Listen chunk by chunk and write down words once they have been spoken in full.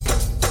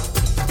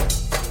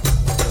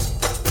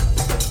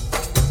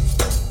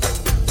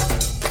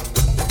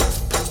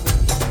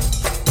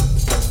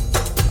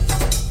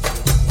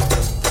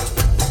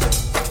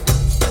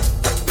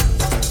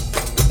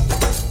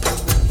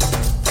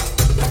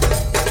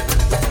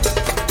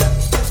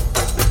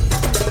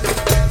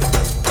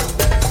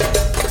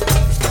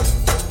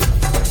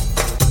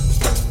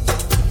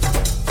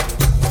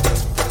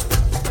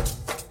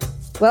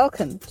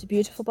Welcome to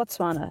Beautiful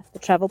Botswana, the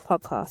travel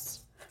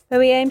podcast, where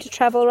we aim to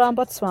travel around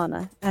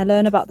Botswana and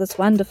learn about this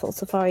wonderful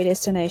safari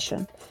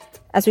destination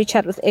as we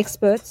chat with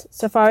experts,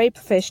 safari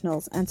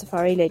professionals and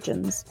safari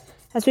legends,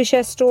 as we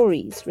share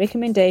stories,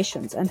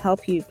 recommendations and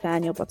help you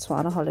plan your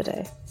Botswana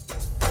holiday.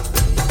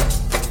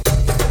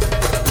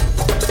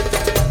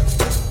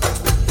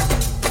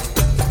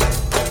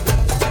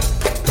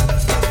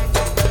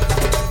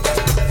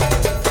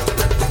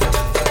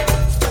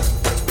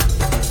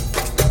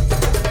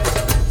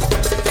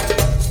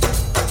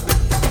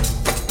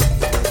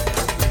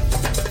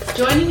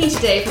 Joining me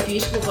today for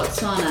Beautiful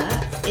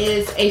Botswana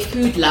is a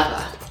food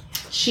lover.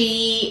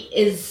 She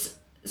is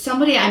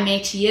somebody I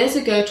met years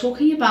ago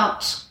talking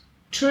about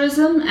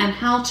tourism and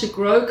how to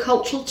grow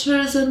cultural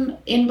tourism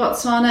in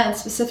Botswana and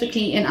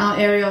specifically in our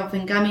area of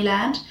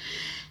Ngamiland.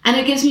 And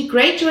it gives me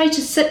great joy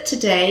to sit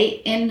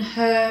today in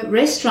her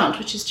restaurant,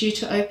 which is due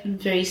to open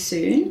very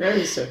soon.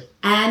 Very soon.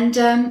 And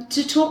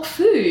to talk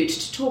food,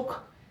 to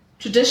talk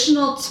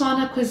traditional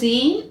Tswana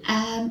cuisine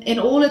in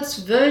all its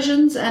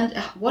versions and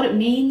what it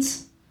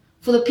means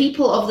for the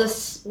people of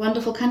this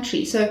wonderful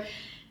country. So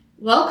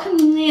welcome,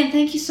 Lily, and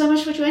thank you so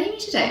much for joining me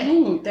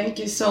today. Thank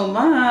you so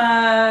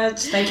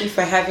much. Thank you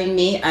for having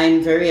me.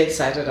 I'm very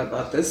excited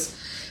about this.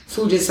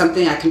 Food is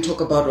something I can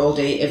talk about all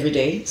day, every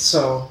day.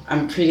 So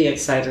I'm pretty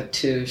excited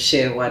to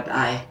share what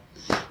I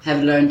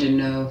have learned and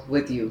know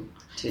with you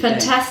today.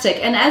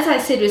 Fantastic. And as I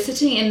said, we're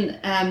sitting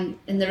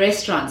in the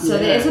restaurant, so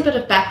there is a bit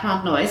of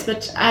background noise,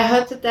 but I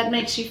hope that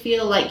makes you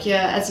feel like you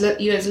as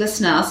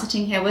listener are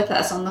sitting here with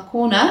us on the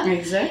corner.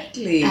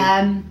 Exactly.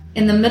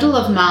 In the middle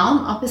of Maun,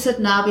 opposite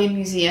Nabe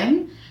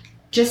Museum,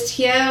 just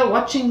here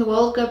watching the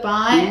world go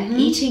by,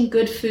 eating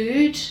good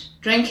food,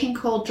 drinking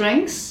cold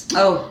drinks.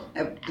 Oh,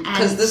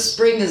 because the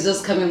spring is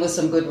just coming with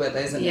some good weather,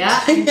 isn't it? Yeah,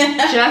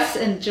 just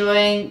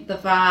enjoying the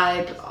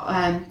vibe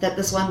that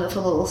this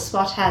wonderful little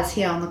spot has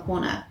here on the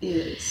corner.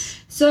 Yes.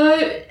 So,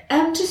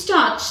 to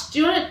start, do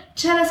you want to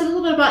tell us a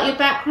little bit about your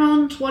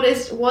background? What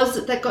was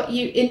it that got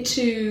you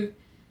into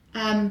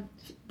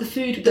the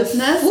food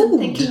business and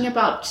thinking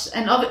about,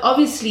 and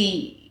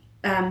obviously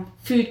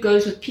food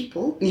goes with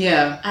people.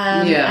 Yeah.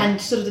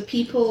 And sort of the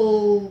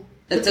people...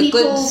 It's the a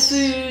good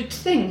food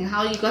thing,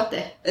 how you got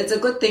there. It's a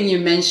good thing you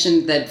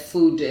mentioned that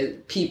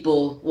food,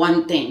 people,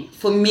 one thing.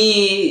 For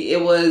me,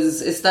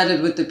 it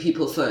started with the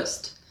people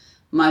first.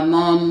 My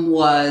mom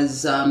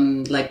was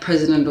like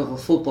president of a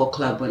football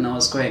club when I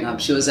was growing up.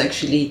 She was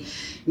actually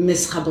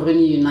Miss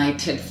Gaborone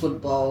United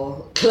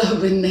Football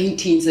Club in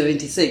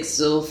 1976.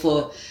 So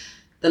for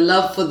the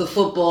love for the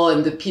football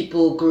and the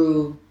people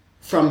grew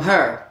from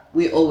her.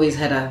 We always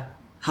had a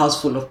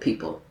house full of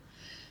people.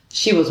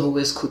 She was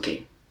always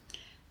cooking.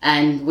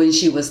 And when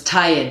she was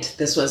tired,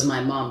 this was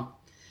my mom.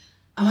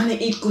 I want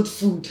to eat good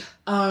food.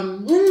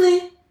 Cut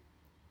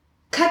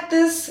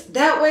this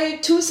that way,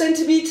 2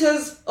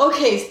 centimeters.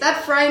 Okay, start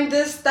frying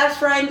this, start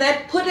frying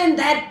that. Put in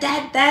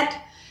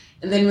that.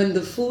 And then when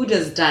the food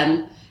is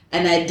done,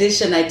 and I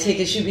dish and I take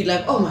it, she'd be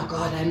like, "Oh my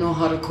God, I know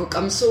how to cook.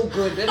 I'm so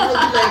good." And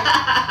I'll be like,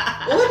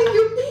 "What do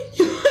you mean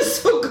you are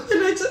so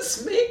good? I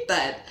just made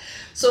that."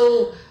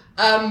 So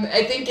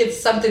I think it's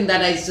something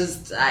that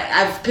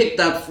I've picked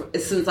up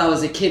since I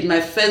was a kid. My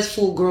first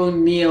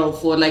full-grown meal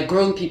for like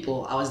grown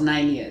people, I was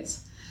 9 years.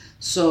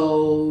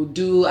 So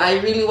do I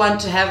really want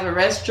to have a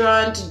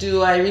restaurant?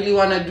 Do I really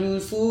want to do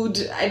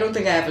food? I don't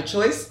think I have a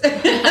choice.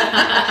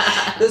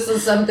 This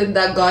is something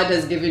that God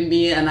has given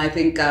me, and I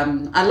think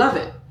I love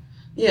it.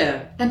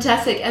 Yeah.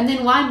 Fantastic. And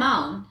then why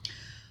Maun?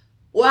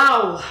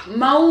 Wow.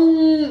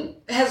 Maun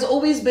has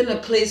always been a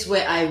place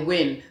where I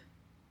win.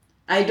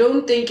 I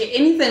don't think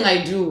anything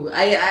I do,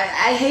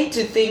 I hate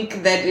to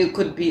think that it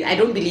could be, I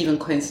don't believe in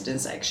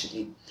coincidence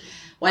actually.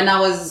 When I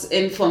was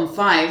in Form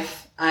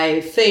 5, I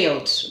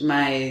failed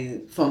my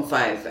Form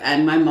 5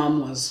 and my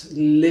mom was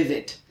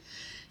livid.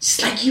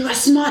 She's like, "You are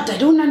smart, I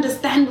don't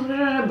understand."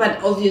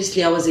 But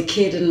obviously I was a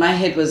kid and my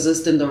head was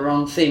just in the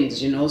wrong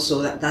things,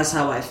 so that's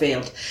how I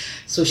failed.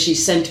 So she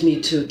sent me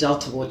to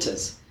Delta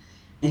Waters.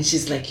 And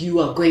she's like, "You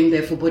are going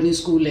there for boarding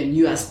school and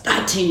you are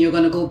starting, you're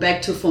going to go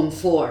back to Form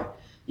 4.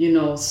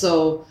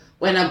 So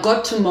when I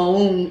got to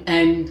Maun,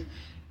 and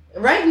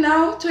right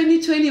now,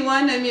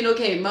 2021,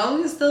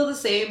 Maun is still the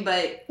same,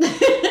 but...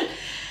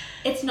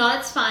 It's not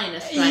its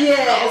finest right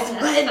yes, now.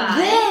 But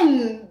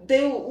then,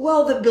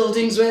 the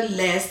buildings were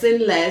less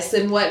and less,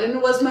 and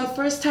it was my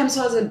first time,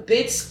 so I was a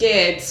bit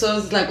scared. So I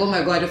was like, oh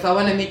my God, if I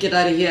want to make it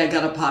out of here, I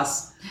gotta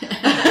pass.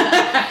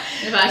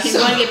 If I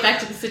want to get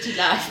back to the city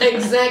life.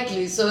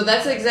 Exactly, so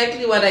that's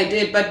exactly what I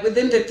did. But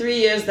within the 3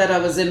 years that I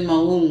was in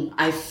Maun,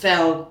 I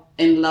fell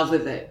in love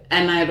with it.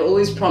 And I had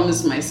always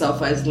promised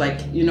myself, I was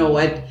like, you know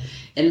what,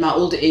 in my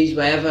old age,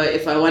 wherever,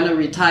 if I want to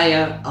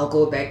retire, I'll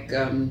go back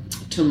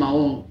to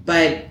Maun.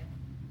 But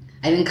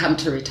I didn't come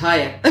to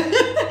retire.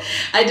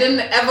 I didn't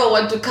ever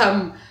want to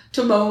come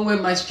to Maun with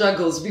my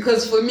struggles,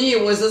 because for me,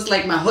 it was just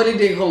like my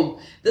holiday home.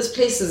 This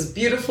place is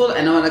beautiful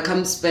and I want to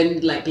come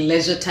spend like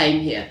leisure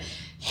time here,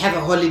 have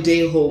a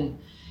holiday home.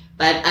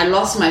 But I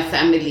lost my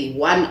family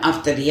one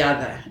after the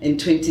other in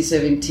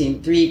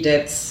 2017, 3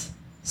 deaths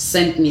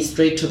sent me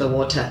straight to the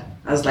water.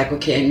 I was like,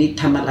 okay, I need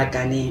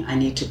tamalakane. I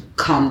need to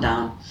calm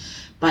down.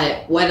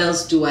 But what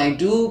else do I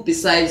do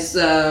besides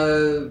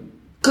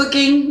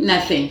cooking?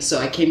 Nothing. So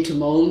I came to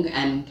Maung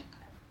and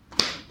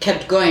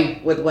kept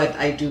going with what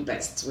I do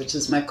best, which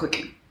is my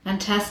cooking.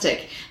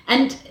 Fantastic.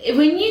 And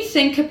when you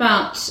think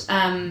about,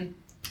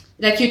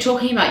 like you're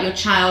talking about your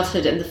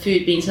childhood and the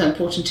food being so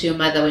important to your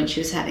mother when she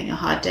was having a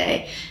hard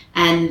day,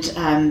 and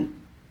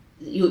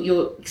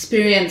your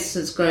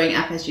experiences growing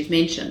up, as you've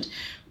mentioned,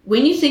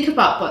 when you think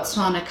about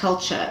Botswana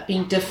culture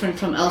being different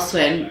from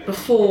elsewhere, and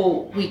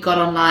before we got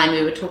online,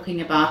 we were talking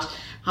about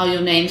how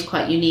your name's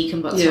quite unique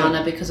in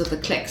Botswana because of the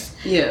clicks.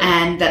 Yeah.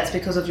 And that's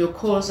because of your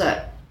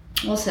Xhosa.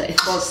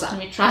 Let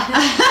me try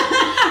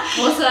that.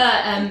 Xhosa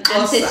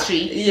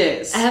ancestry.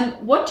 Yes.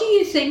 What do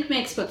you think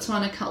makes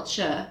Botswana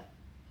culture?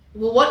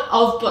 Well, what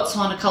of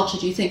Botswana culture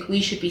do you think we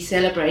should be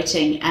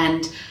celebrating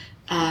and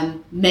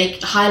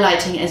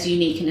highlighting as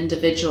unique and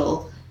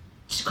individual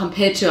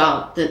compared to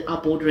our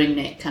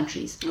bordering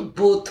countries?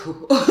 Both.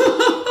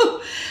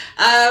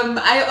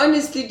 I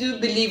honestly do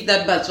believe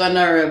that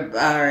Botswana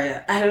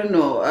are I don't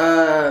know,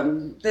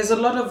 there's a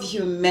lot of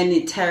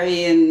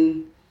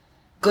humanitarian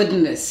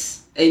goodness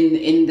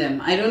in them.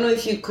 I don't know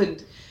if you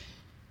could,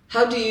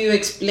 how do you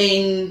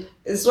explain,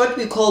 it's what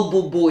we call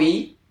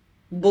boboi.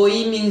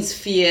 Boi means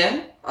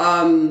fear.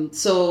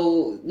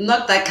 So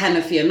not that kind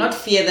of fear, not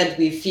fear that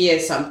we fear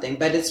something,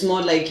 but it's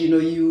more like,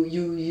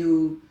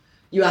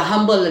 you are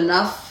humble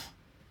enough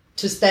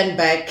to stand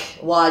back,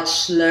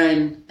 watch,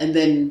 learn, and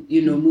then,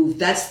 move.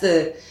 That's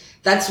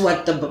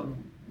what the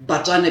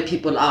Botswana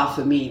people are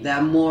for me.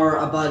 They're more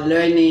about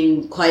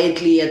learning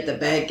quietly at the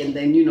back and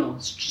then,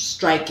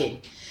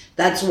 striking.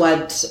 That's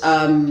what,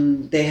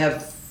 they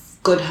have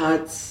good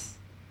hearts,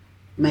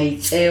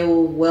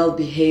 maitseo,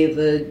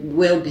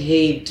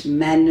 well-behaved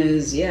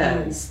manners,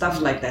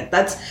 stuff like that.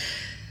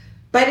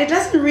 But it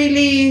doesn't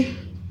really,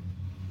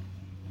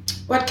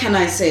 what can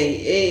I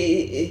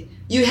say?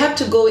 You have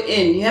to go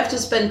in, you have to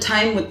spend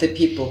time with the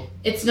people.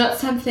 It's not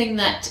something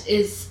that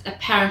is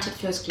apparent at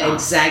first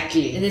glance.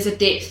 Exactly. There's a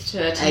depth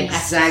to it.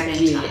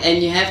 Exactly.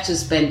 And you have to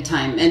spend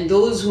time. And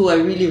those who are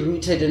really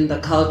rooted in the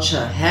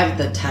culture have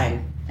the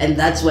time. And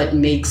that's what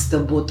makes the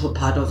Boto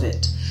part of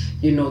it.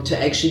 To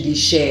actually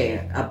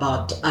share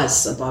about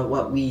us, about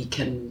what we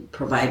can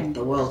provide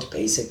the world,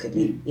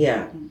 basically.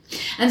 Yeah.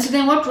 And so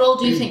then what role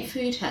do you think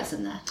food has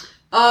in that?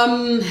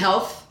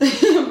 Health.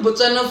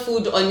 Botswana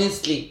food,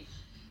 honestly,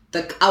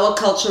 our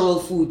cultural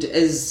food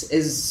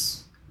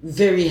is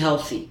very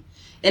healthy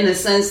in a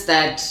sense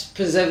that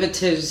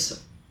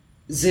preservatives,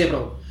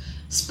 0.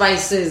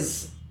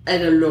 Spices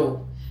at a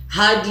low.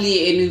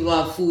 Hardly any of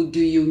our food do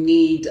you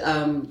need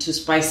to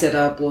spice it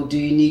up, or do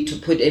you need to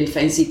put in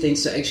fancy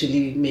things to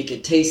actually make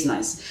it taste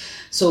nice.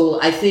 So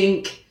I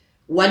think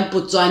what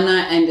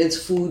Botswana and its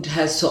food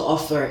has to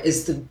offer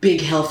is the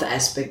big health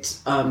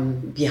aspect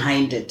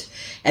behind it.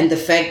 And the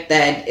fact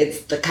that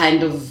it's the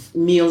kind of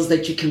meals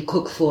that you can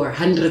cook for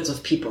hundreds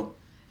of people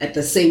at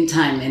the same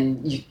time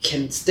and you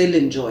can still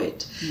enjoy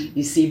it,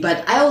 you see.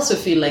 But I also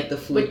feel like the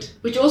food...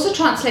 Which also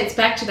translates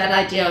back to that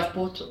idea of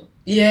Boto.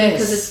 Yes.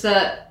 Because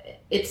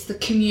it's the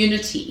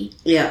community.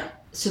 Yeah.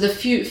 So the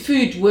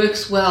food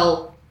works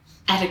well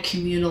at a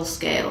communal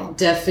scale.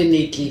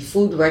 Definitely.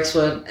 Food works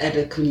well at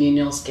a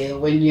communal scale.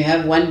 When you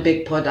have one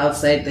big pot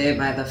outside there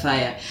by the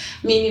fire.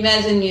 I mean,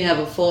 imagine you have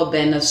a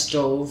 4-burner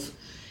stove.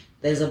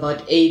 There's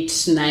about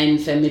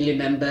 8-9 family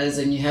members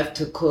and you have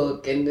to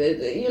cook. And,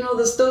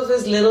 the stove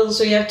is little,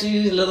 so you have to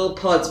use little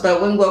pots.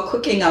 But when we're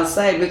cooking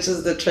outside, which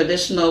is the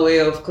traditional way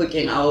of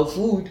cooking our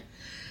food,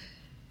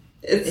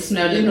 it's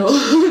no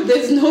limit.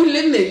 There's no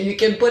limit. You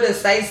can put a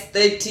size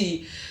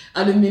 30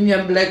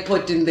 aluminium black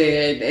pot in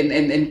there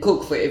and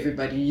cook for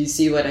everybody. You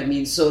see what I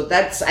mean? So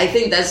I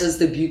think that's just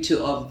the beauty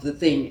of the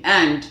thing.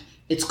 And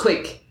it's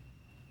quick.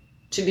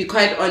 To be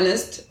quite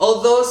honest,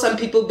 although some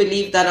people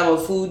believe that our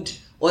food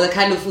or the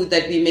kind of food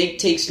that we make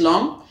takes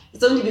long,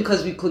 it's only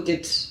because we cook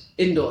it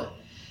indoor.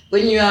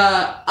 When you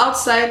are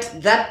outside,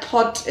 that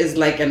pot is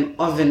like an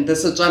oven. The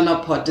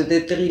Setswana pot, the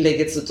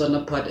 3-legged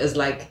Setswana pot is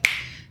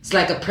it's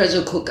like a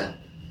pressure cooker.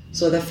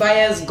 So the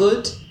fire is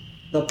good,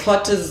 the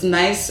pot is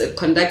nice, it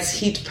conducts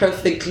heat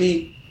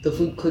perfectly, the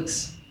food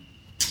cooks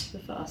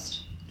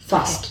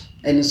fast,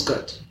 and it's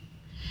good.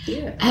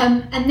 Yeah.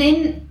 And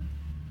then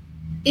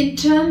in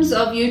terms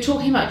of you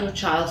talking about your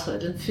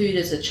childhood and food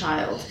as a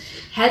child,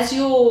 has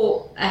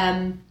your,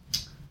 I'm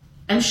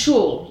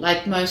sure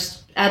like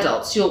most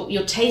adults,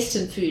 your taste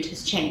in food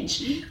has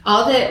changed.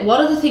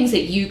 What are the things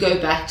that you go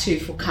back to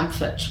for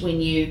comfort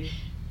when you're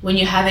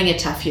having a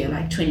tough year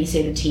like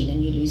 2017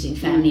 and you're losing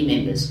family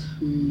members?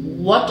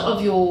 What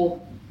of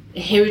your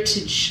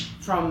heritage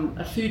from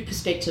a food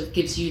perspective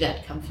gives you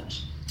that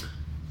comfort?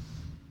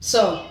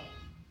 So,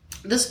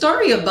 the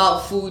story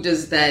about food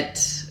is that,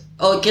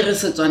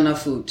 Setswana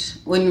food,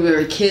 when we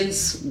were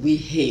kids, we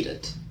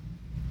hated.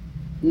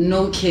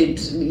 No kid,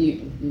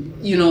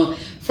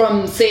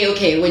 from say,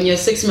 okay, when you're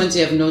 6 months,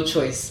 you have no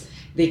choice.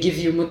 They give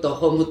you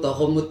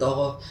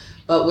mutoho.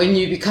 But when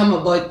you become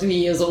about 3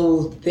 years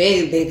old,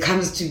 there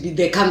comes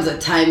a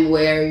time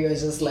where you're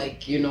just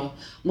like,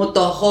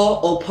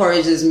 motoho or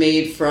porridge is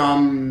made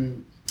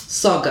from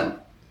sorghum.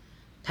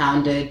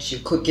 Pounded, you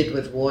cook it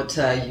with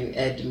water, you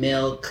add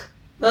milk.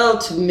 Well,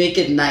 to make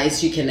it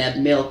nice, you can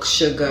add milk,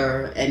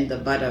 sugar, and the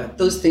butter.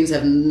 Those things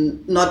have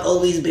not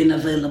always been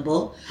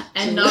available.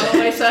 And not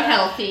always so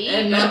healthy.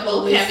 And not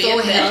always so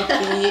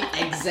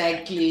healthy.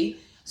 Exactly.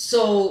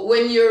 So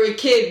when you're a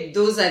kid,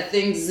 those are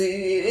things,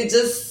 it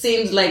just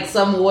seems like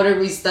some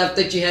watery stuff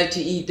that you have to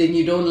eat and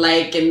you don't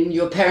like, and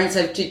your parents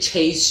have to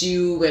chase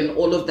you and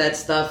all of that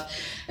stuff.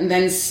 And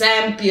then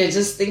samp, you're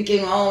just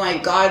thinking, oh my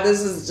God,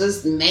 this is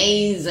just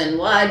maize and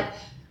what?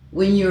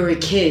 When you're a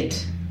kid,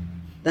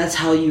 that's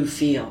how you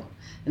feel.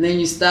 And then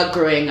you start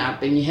growing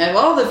up and you have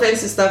all the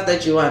fancy stuff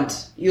that you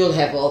want. You'll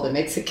have all the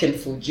Mexican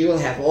food. You'll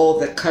have all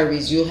the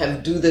curries. You'll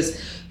have do this,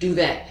 do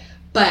that.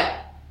 But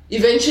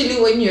eventually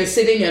when you're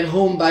sitting at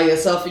home by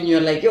yourself and you're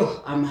like,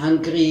 yo, I'm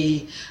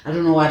hungry. I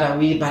don't know what I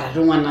eat, but I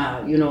don't want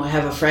to,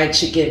 have a fried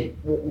chicken.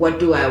 What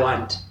do I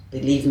want?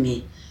 Believe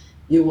me,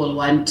 you will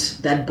want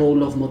that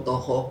bowl of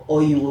motoho,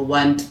 or you will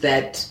want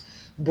that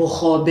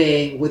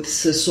bohobe with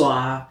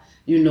seswa,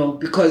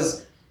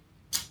 because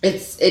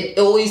it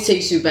always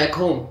takes you back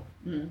home.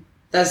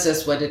 That's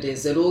just what it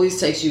is. It always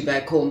takes you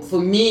back home. For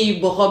me,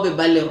 bohobe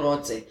ba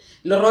lerote.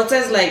 Lerote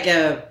is like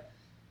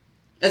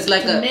it's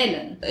like a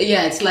melon.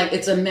 Yeah,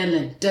 it's a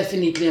melon,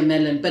 definitely a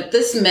melon. But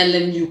this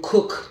melon you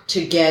cook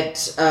to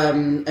get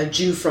a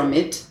juice from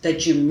it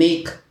that you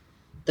make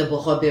the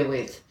bohobe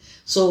with.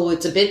 So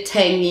it's a bit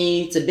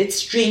tangy, it's a bit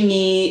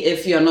stringy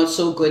if you're not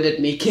so good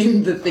at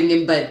making the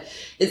thing, but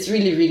it's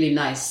really, really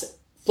nice.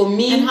 For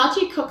me... And how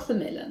do you cook the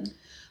melon?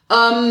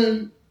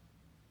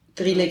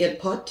 3-legged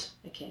pot.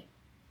 Okay.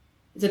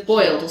 Is it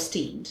boiled or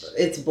steamed?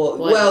 It's boiled.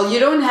 Well, you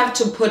don't have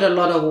to put a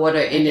lot of water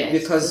in it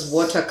because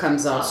water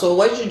comes out. Oh. So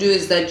what you do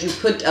is that you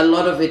put a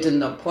lot of it in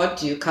the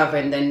pot, you cover,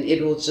 and then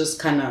it will just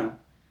kind of...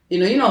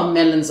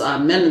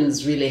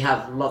 Melons really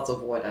have lots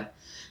of water.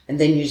 And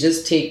then you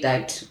just take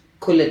that,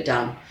 cool it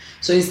down.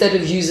 So instead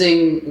of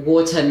using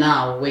water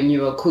now, when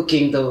you are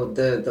cooking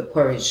the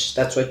porridge,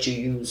 that's what you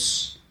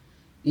use.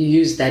 You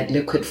use that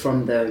liquid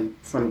from the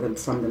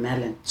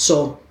melon.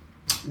 So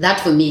that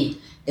for me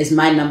is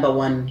my number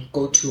one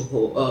go-to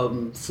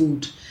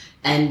food.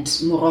 And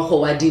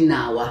moroho wa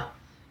dinawa,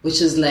 which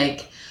is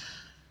like,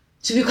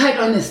 to be quite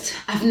honest,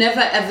 I've never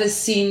ever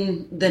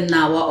seen the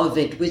nawa of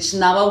it, which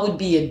nawa would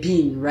be a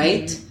bean,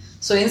 right? Mm-hmm.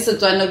 So in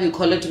Setswana we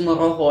call it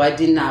moroho wa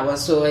dinawa.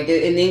 So I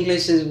guess in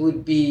English it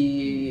would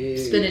be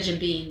spinach and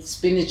beans.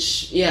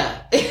 Spinach,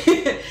 yeah.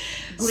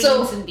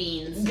 Greens and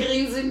beans.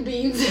 Greens and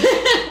beans.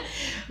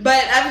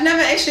 But I've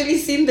never actually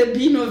seen the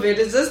bean of it.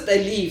 It's just a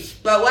leaf.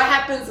 But what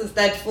happens is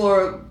that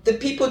for the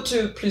people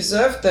to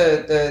preserve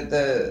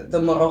the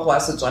moroho wa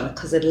Setswana,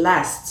 because it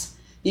lasts,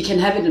 you can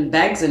have it in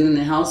bags and in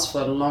the house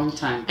for a long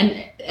time. And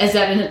is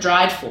that in a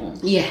dried form?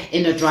 Yeah,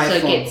 in a dried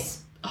form. So it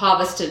gets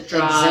harvested,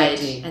 dried,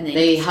 exactly. And then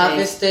they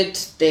harvest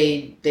it,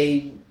 they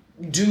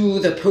do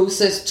the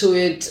process to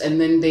it, and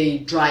then they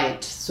dry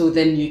it. So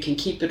then you can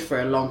keep it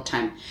for a long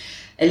time.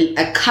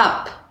 A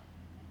cup,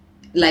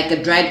 like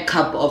a dried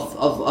cup of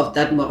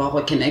that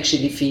moroho can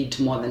actually feed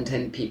more than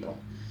 10 people.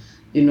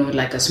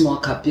 Like a small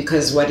cup,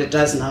 because what it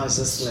does now is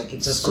just like,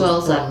 it just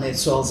swells up. It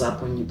swells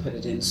up when you put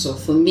it in. So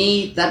for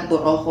me, that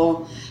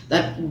bohobe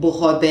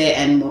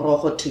and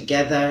moroho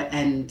together,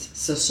 and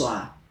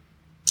seswa.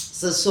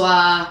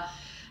 Seswa,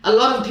 a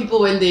lot of people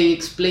when they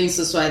explain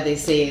seswa, they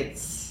say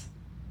it's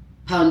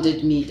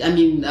pounded meat.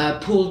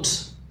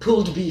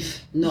 Pulled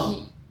beef.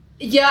 No.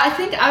 Yeah, I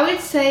think I would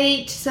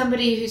say to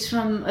somebody who's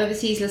from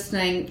overseas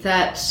listening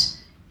that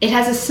it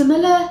has a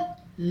similar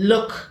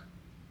look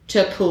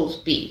to a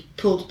pulled beef.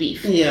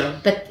 Yeah.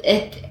 But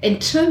in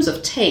terms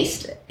of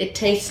taste, it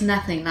tastes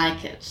nothing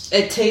like it.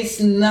 It tastes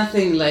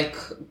nothing like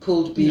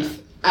pulled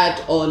beef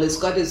at all. It's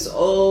got its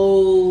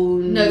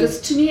own... No,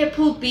 because to me a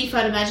pulled beef,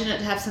 I'd imagine it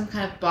to have some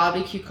kind of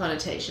barbecue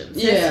connotation.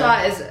 Yeah.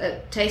 Seswa is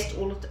taste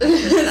all of the...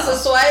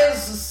 Seswa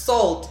is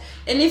salt.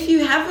 And if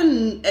you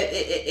haven't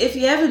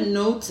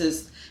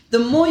noticed, the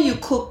more you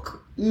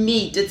cook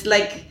meat, it's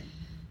like...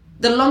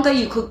 The longer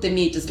you cook the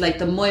meat, it's like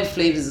the more it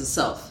flavors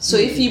itself. So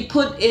if you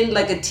put in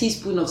like a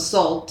teaspoon of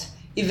salt,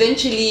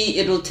 eventually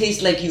it will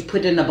taste like you've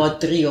put in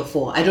about 3 or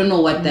 4. I don't know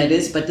what that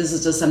is, but this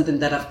is just something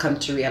that I've come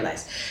to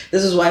realize.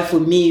 This is why for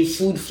me,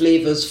 food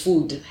flavors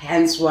food.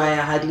 Hence why I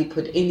hardly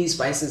put any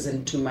spices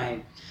into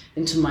my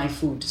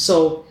food.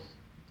 So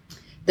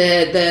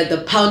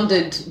the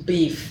pounded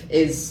beef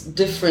is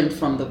different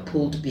from the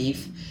pulled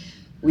beef.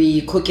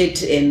 We cook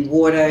it in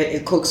water.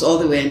 It cooks all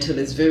the way until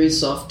it's very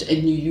soft,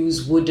 and you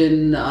use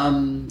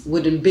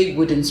big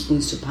wooden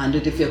spoons to pound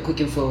it if you're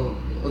cooking for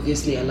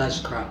obviously a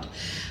large crowd.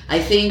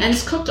 I think, and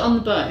it's cooked on the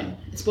bone.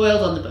 It's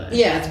boiled on the bone.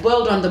 Yeah, it's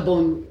boiled on the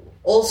bone.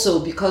 Also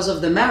because of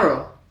the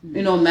marrow.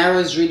 Marrow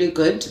is really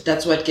good.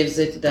 That's what gives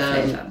it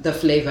the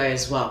flavor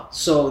as well.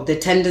 So the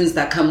tendons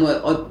that come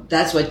with,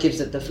 that's what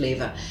gives it the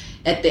flavor.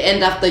 At the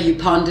end, after you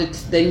pound it,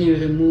 then you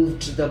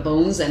removed the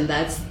bones, and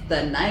that's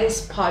the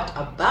nice part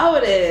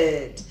about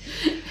it.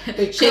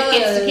 The chef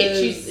gets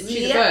to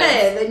chew the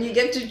bones. Then you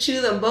get to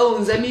chew the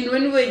bones. I mean,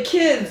 when we were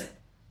kids,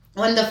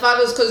 when the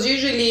fathers, because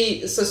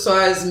usually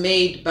seswa is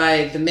made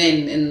by the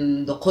men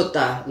in the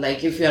kota,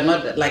 like if you're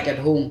not like at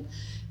home,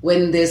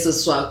 when there's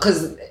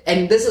seswa,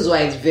 and this is why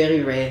it's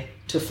very rare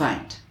to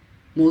find.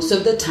 Most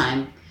of the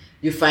time,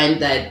 you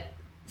find that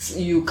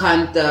you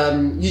can't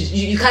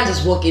you can't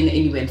just walk in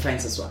anywhere and find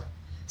seswa.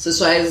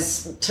 Seswa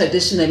is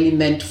traditionally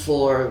meant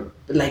for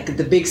like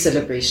the big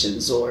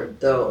celebrations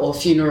or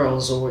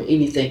funerals or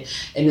anything,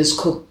 and is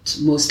cooked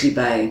mostly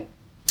by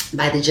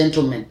the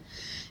gentlemen.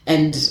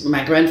 And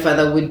my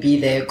grandfather would be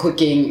there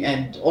cooking,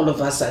 and all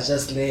of us are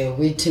just there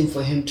waiting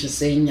for him to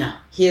say, "Nya,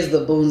 here's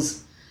the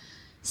bones.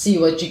 See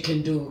what you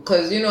can do."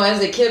 Because,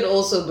 as a kid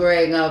also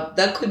growing up,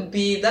 that could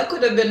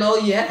have been all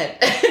you had.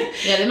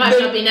 Yeah, there might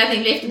not be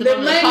nothing left in the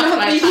bottom of the pot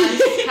by the time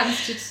it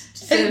comes to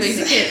serving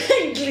the kid.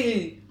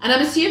 Exactly. And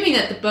I'm assuming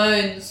that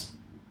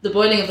the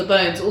boiling of the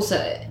bones also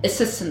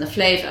assists in the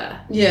flavour.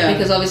 Yeah.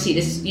 Because obviously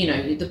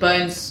the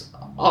bones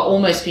are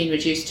almost being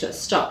reduced to a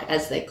stock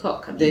as they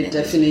cook. I mean, They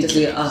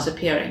definitely are.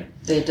 Disappearing.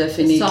 They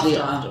definitely Soft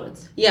are.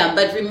 afterwards. Yeah,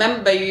 but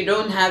remember, you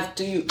don't have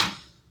to.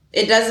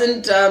 It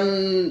doesn't.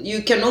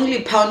 You can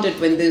only pound it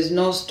when there's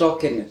no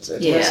stock in it.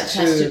 It has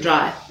to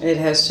dry. It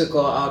has to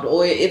go out,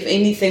 or if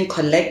anything,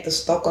 collect the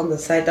stock on the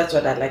side. That's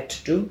what I like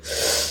to do.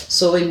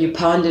 So when you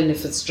pound it,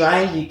 if it's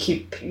dry, you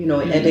keep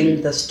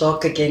adding the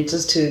stock again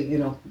just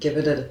to give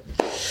it a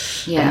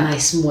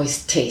nice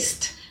moist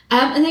taste.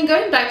 And then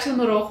going back to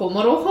the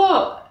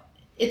morojo,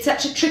 it's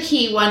such a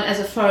tricky one as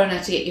a foreigner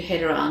to get your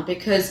head around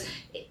because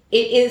it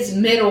is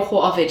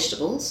merojo of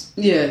vegetables.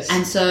 Yes.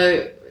 And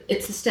so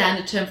it's the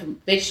standard term for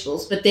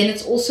vegetables, but then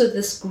it's also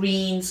this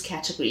greens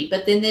category.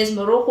 But then there's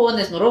morojo and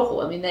there's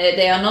morojo. I mean,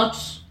 they are not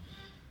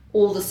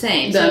all the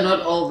same. They're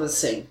not all the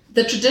same.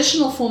 The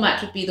traditional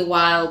format would be the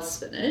wild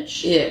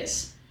spinach.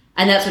 Yes.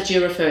 And that's what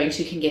you're referring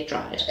to, can get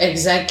dried.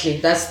 Exactly.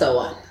 That's the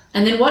one.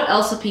 And then what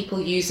else are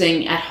people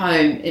using at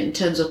home in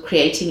terms of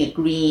creating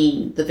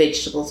the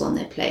vegetables on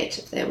their plate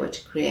if they were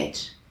to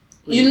create?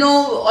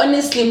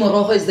 Honestly,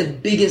 morojo is the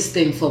biggest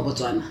thing for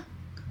Botswana.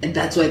 And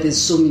that's why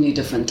there's so many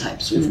different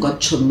types. We've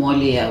got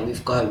chomolia,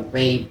 we've got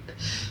rape,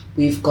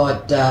 we've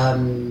got,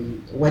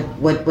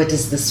 what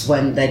is this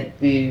one that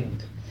we...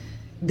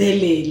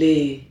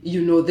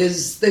 Delele,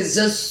 there's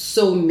just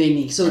so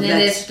many. So and then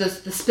there's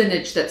the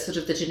spinach that's sort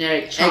of the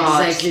generic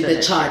charred exactly spinach.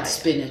 The charred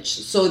spinach.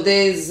 So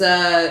there's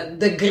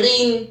the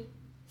green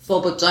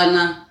for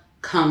Botswana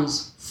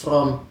comes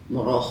from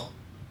morojo.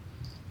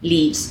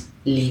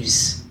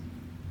 Leaves.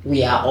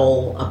 We are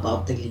all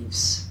about the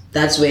leaves.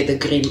 That's where the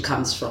green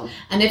comes from.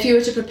 And if you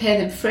were to prepare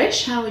them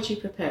fresh, how would you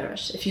prepare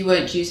it if you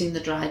weren't using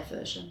the dried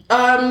version?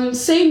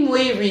 Same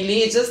way, really.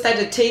 It's just that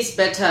it tastes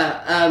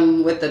better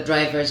with the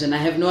dry version. I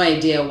have no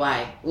idea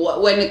why.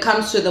 When it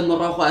comes to the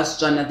morojo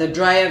asjana, the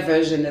drier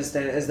version is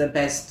the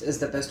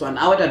best one.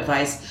 I would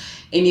advise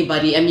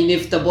anybody. I mean,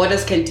 if the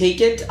borders can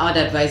take it, I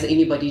would advise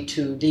anybody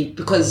to leave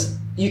because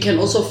you can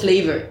also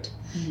flavor it.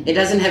 Mm-hmm. It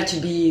doesn't have to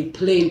be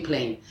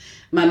plain.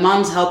 My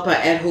mom's helper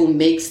at home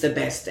makes the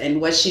best,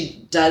 and what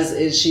she does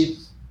is she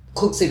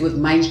cooks it with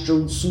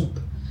minestrone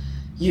soup,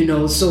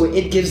 so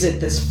it gives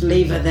it this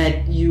flavor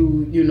that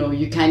you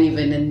can't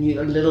even, and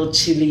a little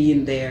chili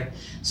in there,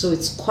 so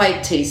it's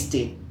quite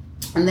tasty.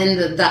 And then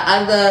the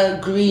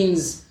other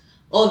greens,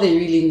 all they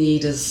really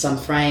need is some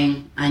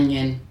frying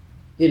onion,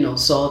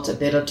 salt, a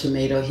bit of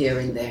tomato here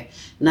and there.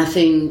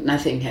 Nothing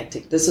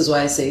hectic. This is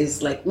why I say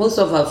it's like most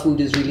of our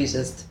food is really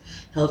just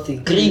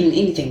healthy.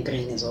 Anything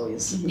green is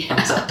always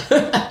thumbs up.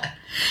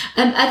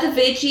 Other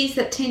veggies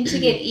that tend to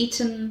get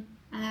eaten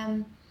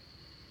in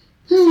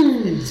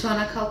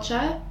Tswana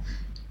culture?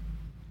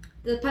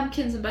 The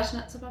pumpkins and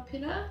butternuts are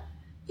popular?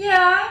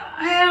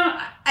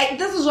 Yeah,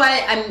 this is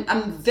why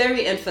I'm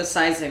very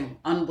emphasizing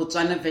on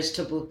Botswana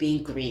vegetable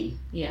being green.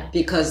 Yeah.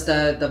 Because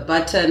the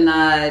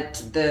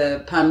butternut,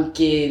 the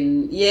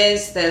pumpkin,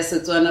 yes, they're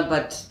Setswana,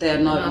 but they're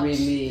not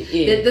really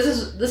in.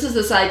 This is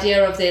this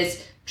idea of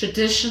there's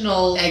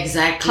traditional there's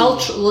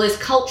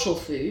cultural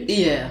food,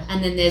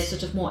 and then there's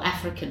sort of more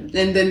African,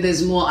 and then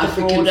there's more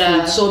African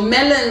food. So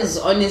melons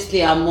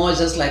honestly are more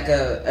just like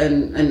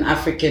an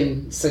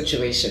African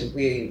situation.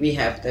 We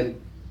have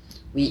them,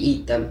 we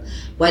eat them.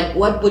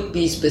 What would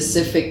be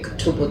specific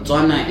to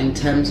Botswana in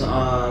terms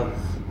of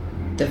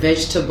the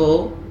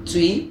vegetable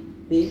tswi?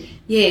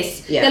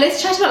 Yes. Now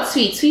let's chat about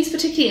tswi. Tswi is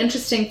particularly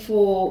interesting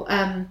for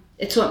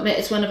it's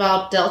one of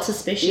our Delta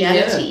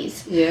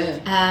specialities.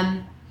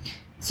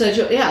 So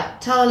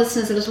tell our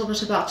listeners a little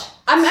bit about.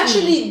 I'm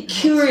actually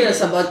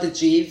curious about the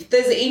tswi. If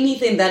there's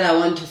anything that I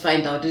want to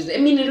find out,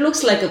 it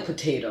looks like a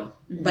potato,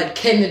 but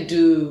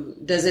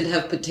does it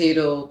have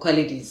potato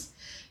qualities?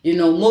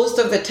 Most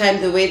of the time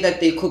the way that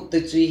they cook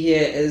the tswi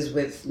here is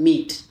with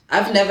meat.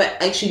 I've never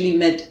actually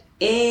met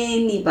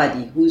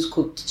anybody who's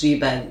cooked tswi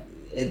by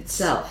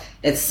itself.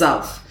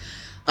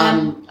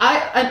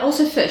 And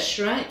also fish,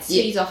 right?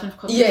 Tsui is often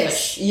cooked with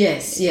fish.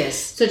 Yes.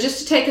 So just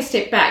to take a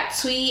step back,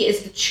 tsui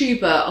is the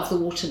tuber of the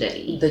water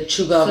lily. The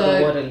tuber of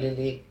the water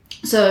lily.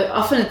 So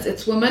often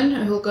it's women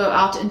who'll go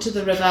out into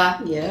the river.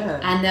 Yeah.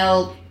 And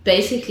they'll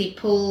basically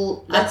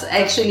pull... That's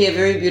actually a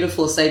very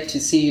beautiful sight to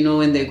see,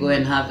 when they go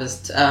and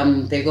harvest.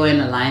 They go in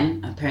a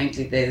line.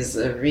 Apparently there's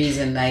a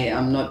reason.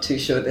 I'm not too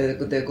sure.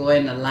 They go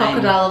in a line.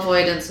 Crocodile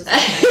avoidance.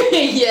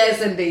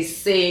 Yes, and they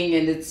sing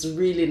and it's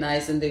really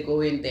nice and they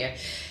go in there.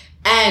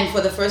 And for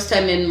the first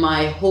time in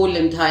my whole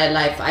entire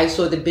life, I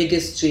saw the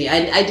biggest tree.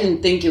 I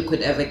didn't think you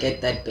could ever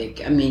get that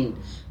big. I mean,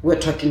 we're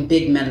talking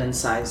big melon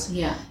size.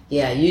 Yeah.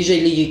 Yeah,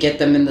 usually you get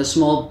them in the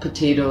small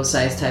potato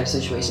size type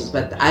situations.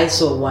 But I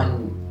saw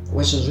one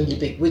which was really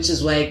big, which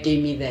is why it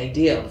gave me the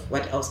idea of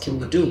what else can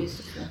we do.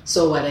 Beautiful.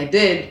 So what I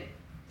did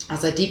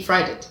is I deep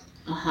fried it.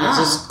 Uh-huh. I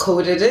just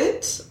coated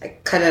it, I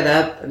cut it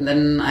up, and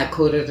then I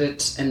coated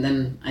it, and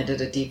then I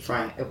did a deep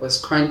fry. It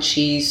was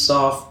crunchy,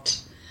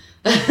 soft.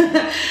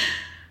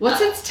 What's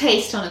its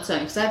taste on its own?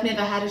 Because I've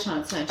never had it on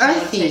its own.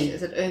 Earthy.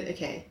 Is it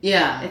okay?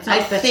 Yeah. It's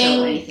not bitter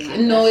or anything like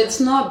that. No, it's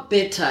not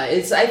bitter.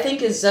 I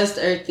think it's just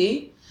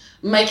earthy.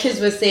 My kids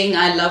were saying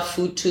I love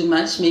food too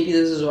much. Maybe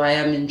this is why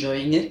I'm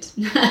enjoying it.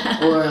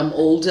 Or I'm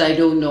old, I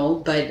don't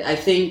know. But I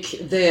think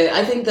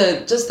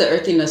just the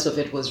earthiness of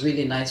it was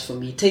really nice for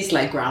me. It tastes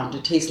like ground.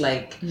 It tastes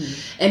like...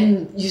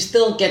 And you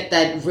still get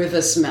that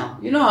river smell.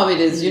 You know how it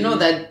is. You know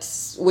that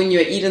when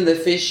you're eating the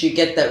fish, you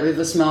get that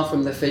river smell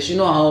from the fish. You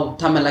know how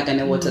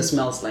tamalakane water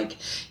smells like.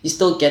 You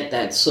still get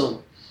that.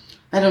 So,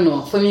 I don't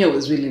know. For me, it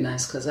was really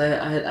nice because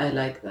I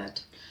like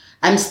that.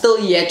 I'm still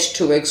yet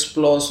to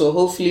explore. So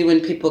hopefully when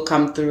people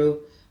come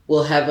through,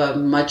 we'll have a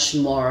much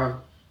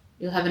more...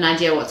 You'll have an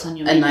idea what's on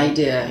your menu. An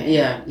idea,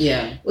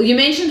 yeah. Well, you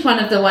mentioned one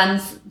of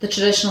the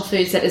traditional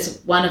foods that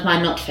is one of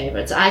my not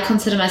favorites. I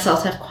consider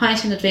myself to have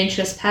quite an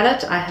adventurous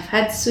palate. I have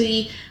had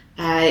tsui.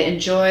 I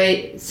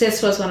enjoy...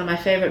 Seswa is one of my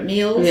favorite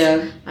meals.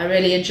 Yeah. I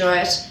really enjoy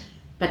it.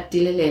 But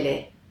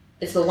dilelele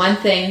is the one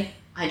thing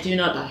I do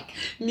not like.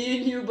 Me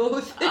and you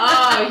both.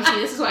 Oh,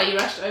 this is why you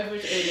rushed over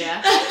it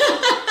earlier.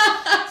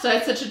 So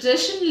it's a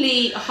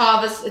traditionally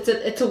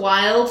it's a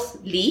wild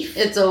leaf.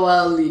 It's a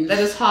wild leaf. That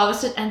is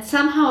harvested, and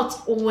somehow it's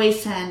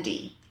always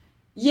sandy.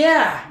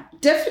 Yeah,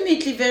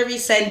 definitely very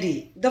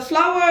sandy. The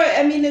flower,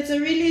 I mean, it's a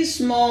really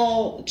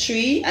small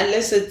tree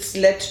unless it's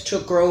let to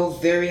grow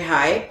very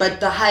high. But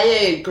the higher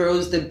it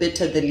grows, the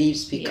bitter the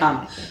leaves become.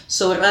 Yeah, okay.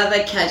 So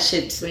rather catch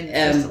it. When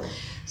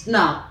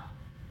Now,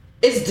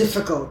 it's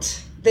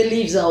difficult. The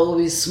leaves are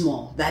always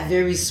small. They're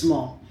very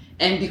small.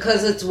 And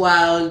because it's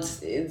wild,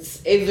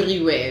 it's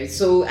everywhere.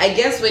 So I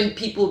guess when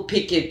people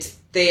pick it,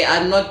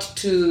 they're not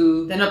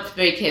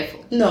very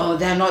careful. No,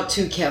 they're not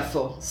too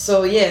careful.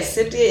 So yes,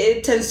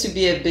 it tends to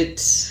be a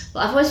bit...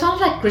 Well, I've always found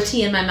it like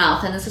gritty in my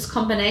mouth, and it's this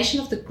combination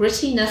of the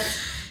grittiness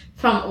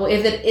from, or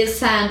if it is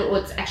sand or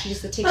it's actually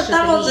just the texture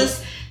of the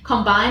leaves,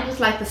 combined with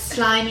like the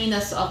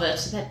sliminess of it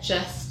that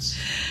just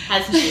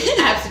has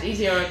absolutely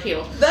zero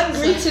appeal. That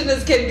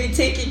grittiness can be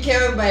taken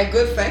care of by a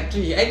good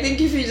factory. I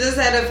think if you just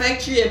had a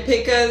factory, a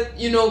picker,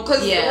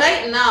 because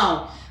right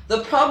now,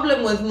 the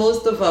problem with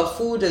most of our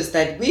food is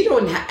that we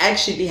don't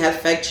actually have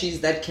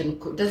factories that can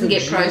doesn't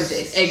get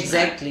processed.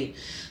 Exactly. Right?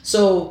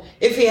 So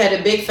if we had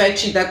a big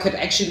factory that could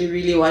actually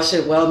really wash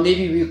it well,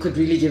 maybe we could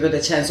really give it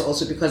a chance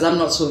also, because I'm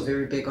not so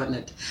very big on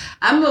it.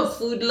 I'm a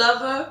food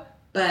lover,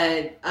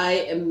 but I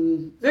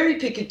am very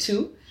picky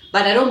too.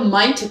 But I don't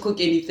mind to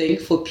cook anything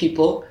for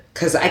people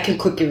because I can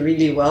cook it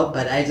really well,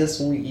 but I just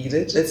won't eat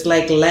it. It's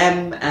like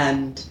lamb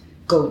and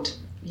goat.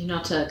 You're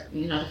not a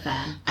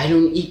fan. I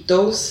don't eat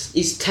those.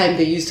 Each time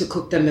they used to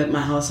cook them at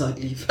my house, I'd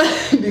leave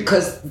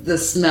because the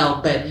smell.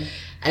 But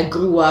I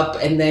grew up,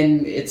 and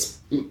then it's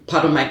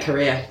part of my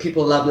career.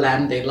 People love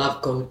lamb, they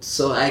love goat,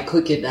 so I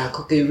cook it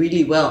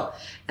really well,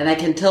 and I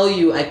can tell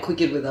you, I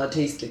cook it without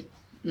tasting.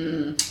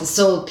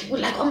 So people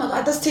are like, oh my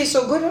god, this tastes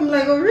so good. I'm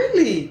like, oh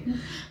really?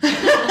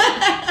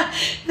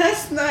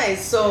 That's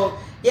nice. So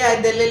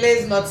yeah, the lele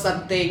is not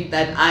something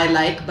that I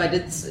like, but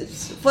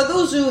it's for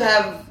those who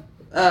have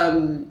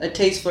a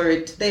taste for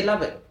it, they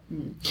love it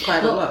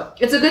quite a lot.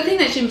 It's a good thing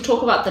that you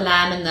talk about the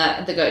lamb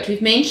and the goat.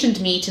 We've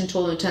mentioned meat in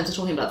terms of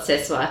talking about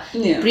seswa.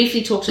 Yeah.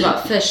 Briefly talked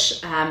about fish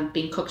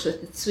being cooked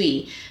with the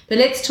tsui. But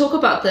let's talk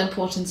about the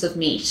importance of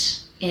meat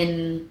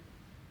in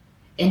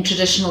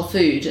traditional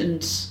food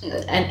and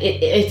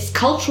its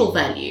cultural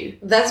value.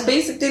 That's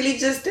basically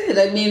just it.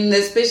 I mean,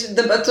 especially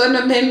the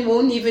Botswana men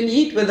won't even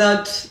eat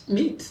without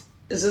meat.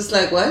 It's just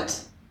like,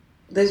 what?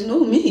 There's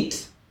no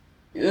meat.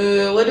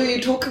 What are you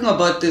talking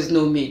about? There's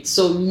no meat.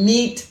 So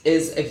meat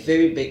is a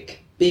very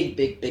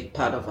big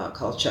part of our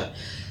culture.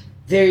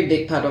 Very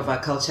big part of our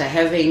culture.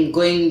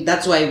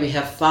 That's why we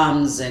have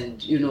farms,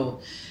 and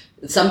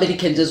somebody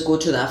can just go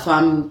to that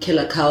farm, kill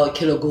a cow,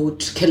 kill a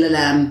goat, kill a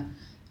lamb,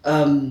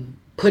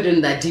 put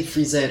in that deep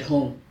freezer at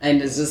home,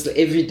 and it's just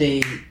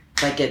everyday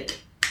packet.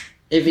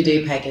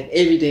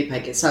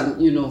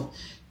 Some,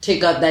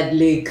 take out that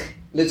leg,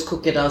 let's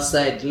cook it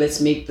outside, let's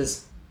make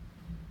this.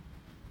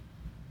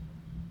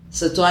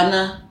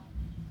 Setswana,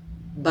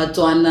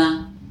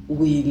 Botswana,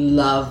 we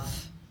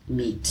love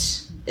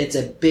meat. It's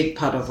a big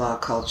part of our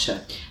culture.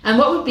 And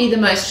what would be the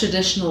most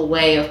traditional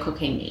way of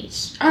cooking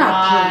meat?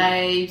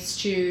 Fry,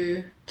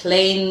 stew?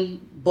 Plain,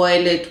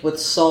 boil it with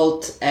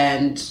salt,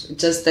 and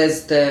just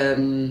as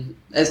the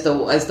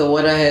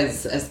water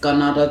has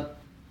gone out of,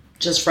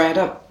 just fry it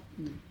up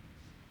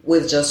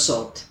with just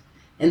salt.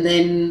 And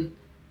then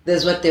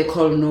there's what they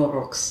call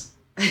noroks.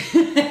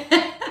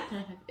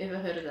 Ever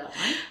heard of that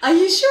one? Are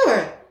you sure?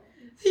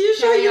 Are you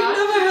sure you've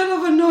never heard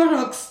of a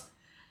noroks?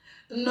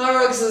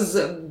 Noroks is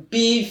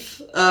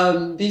beef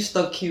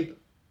stock cube.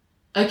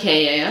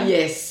 Okay, yeah.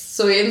 Yes.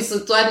 So in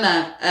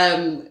Botswana,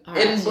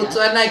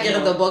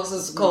 the box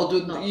is called.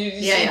 You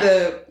see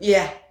the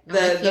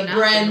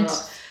brand.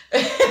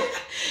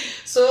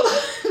 So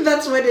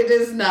that's what it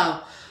is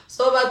now.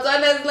 So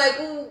Botswana is like,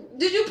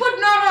 did you put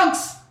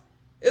noroks?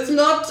 It's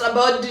not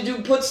about did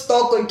you put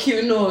stock or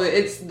quinoa.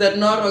 It's the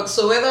noroks.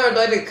 So whether or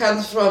not it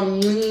comes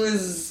from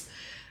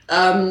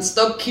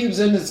stock cubes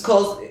and it's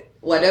called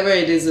whatever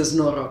it is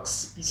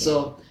noroks. Okay.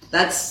 So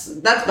that's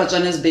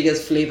Botswana's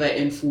biggest flavor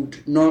in food: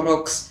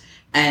 noroks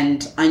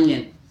and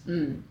onion.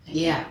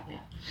 Yeah.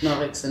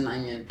 Noroks and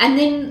onion. And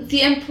then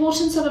the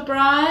importance of a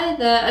braai.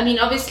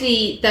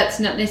 Obviously that's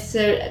not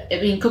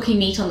necessarily. Cooking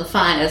meat on the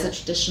fire is a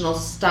traditional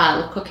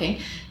style of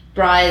cooking.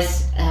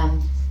 Braai's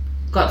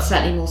got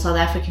slightly more South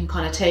African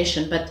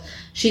connotation, but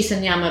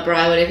shisanyama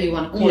braai, whatever you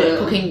want to call it,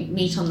 cooking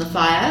meat on the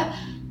fire.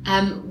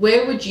 How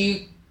would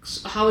you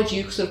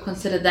sort of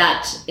consider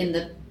that in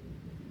the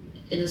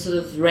sort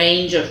of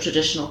range of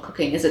traditional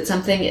cooking? Is it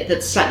something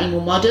that's slightly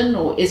more modern,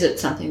 or is it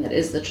something that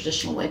is the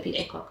traditional way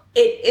people cook?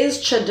 It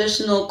is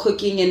traditional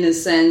cooking in the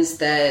sense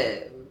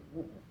that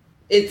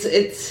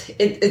it's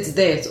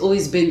there. It's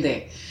always been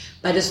there,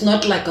 but it's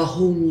not like a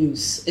home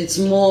use. It's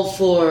more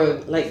for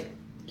like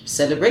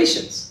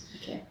celebrations.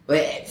 Okay.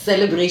 Where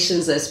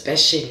celebrations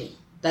especially.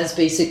 That's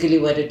basically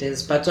what it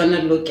is. But when I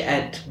look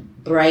at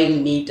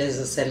braaiing meat as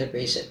a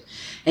celebration,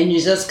 and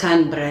you just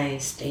can't braai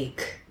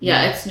steak.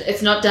 Yeah,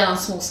 it's not done on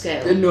small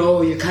scale.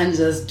 No, you can't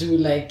just do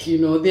the other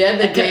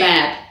day.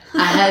 Kebab.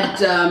 I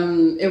had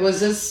it was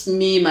just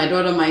me, my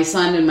daughter, my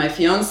son, and my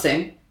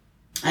fiance,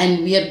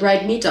 and we had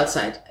braaied meat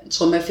outside.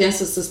 So my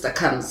fiance's sister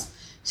comes,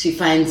 she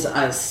finds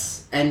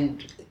us,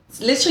 and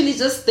it's literally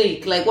just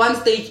steak, like one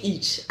steak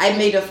each. I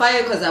made a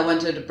fire because I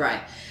wanted to braai.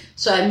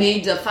 So I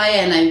made a fire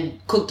and I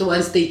cooked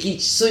one steak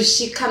each. So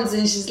she comes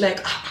in, she's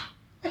like,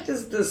 what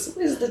is this?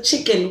 Where's the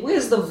chicken?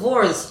 Where's the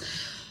vors?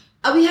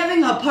 Are we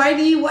having a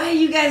party? Why are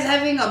you guys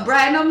having a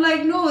braai? And I'm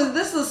like, no,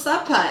 this is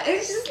supper.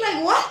 And she's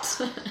like,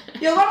 what?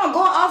 You're going to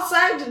go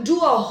outside to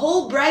do a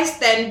whole braai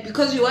stand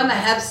because you want to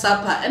have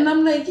supper? And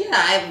I'm like, yeah,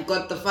 I've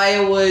got the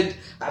firewood.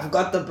 I've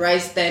got the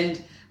braai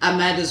stand. I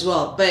might as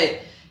well.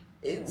 But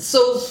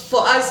so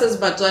for us as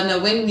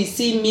Botswana, when we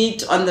see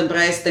meat on the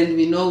braai stand,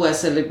 we know we're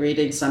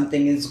celebrating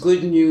something. It's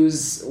good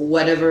news,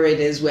 whatever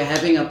it is. We're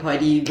having a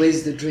party.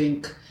 Where's the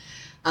drink?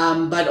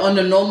 But on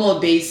a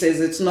normal basis,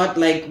 it's not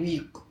like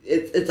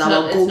it's our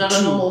go-to. It's not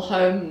a normal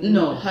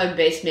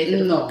home-based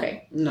method of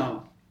cooking.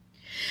 No.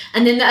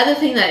 And then the other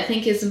thing that I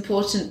think is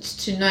important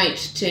to note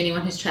to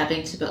anyone who's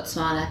traveling to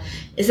Botswana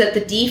is that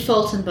the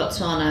default in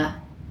Botswana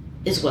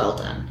is well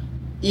done.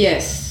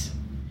 Yes.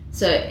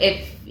 So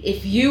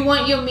if you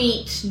want your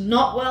meat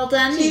not well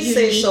done, you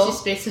need to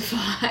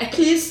specify.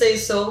 Please say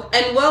so.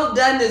 And well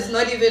done is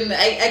not even,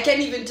 I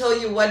can't even tell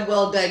you what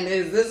well done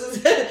is.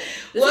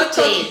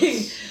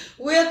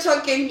 We're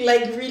talking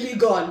like really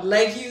gone.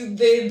 Like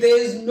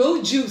there's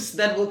no juice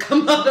that will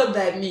come out of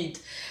that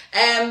meat.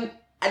 And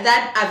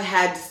that I've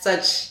had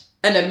such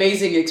an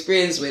amazing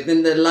experience with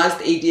in the last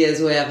 8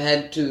 years where I've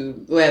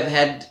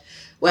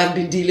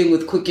been dealing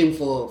with cooking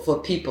for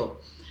people.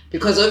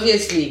 Because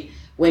obviously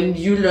when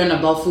you learn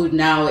about food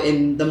now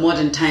in the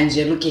modern times,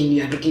 you're looking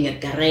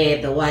at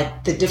gare,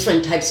 the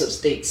different types of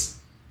steaks.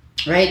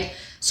 Right?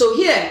 So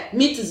here,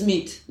 meat is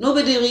meat.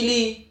 Nobody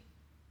really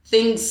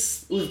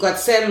thinks we've got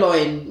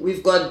sirloin,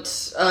 we've got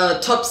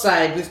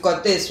topside, we've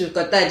got this, we've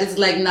got that. It's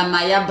like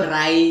namaya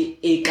braai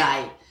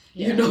ekai.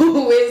 You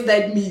know, where's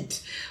that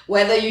meat?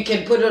 Whether you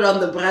can put it on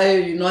the braai or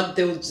you're not,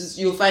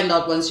 you'll find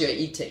out once you're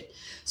eating.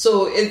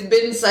 So it's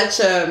been such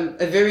a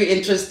very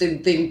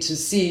interesting thing to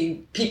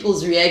see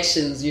people's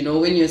reactions,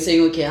 when you're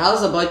saying, okay,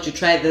 how's about you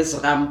try this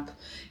ramp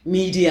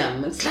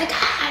medium? It's like,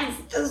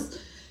 there's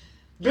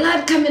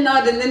blood coming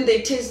out, and then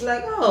they taste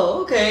like,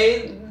 oh,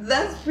 okay.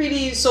 That's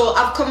pretty. So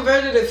I've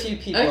converted a few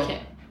people,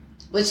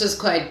 which is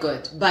quite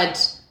good.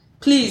 But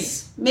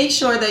please make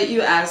sure that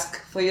you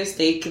ask for your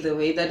steak the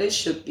way that it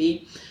should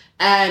be.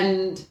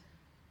 And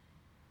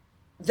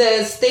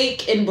the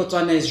steak in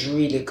Botswana is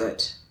really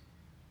good.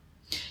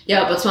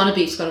 Yeah, Botswana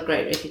beef's got a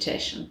great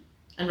reputation,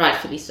 and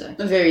rightfully so.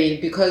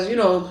 Very, because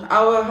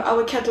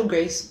our cattle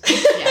graze.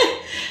 Yeah.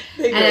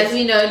 And as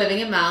we know, living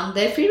in Maun,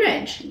 they're free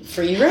range.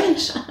 Free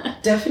range,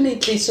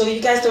 definitely. So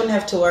you guys don't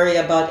have to worry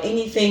about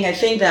anything. I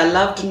think they're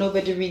loved.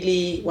 Nobody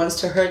really wants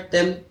to hurt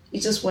them.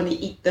 You just want to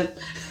eat them.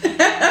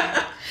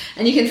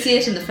 And you can see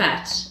it in the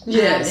fat.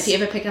 Yes. If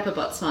you ever pick up a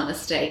Botswana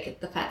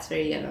steak, the fat's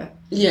very yellow.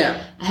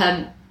 Yeah.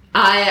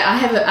 I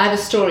have a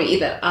story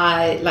that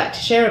I like to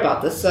share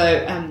about this. So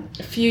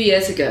a few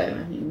years ago,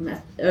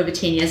 over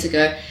 10 years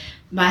ago,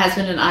 my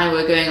husband and I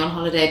were going on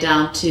holiday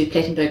down to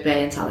Plettenberg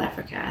Bay in South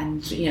Africa,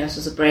 and this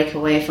was a break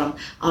away from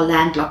our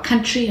landlocked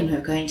country, and we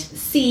were going to the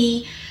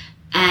sea.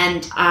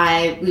 And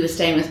we were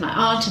staying with my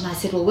aunt, and I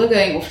said, well, we're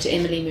going off to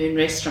Emily Moon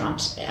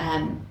Restaurant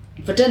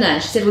for dinner.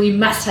 And she said, well, you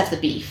must have the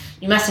beef.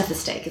 You must have the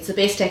steak. It's the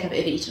best steak I've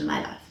ever eaten in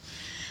my life.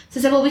 So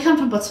I said, well, we come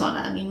from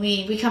Botswana. I mean,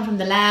 we come from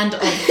the land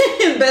of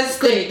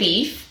good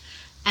beef.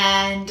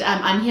 And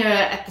I'm here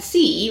at the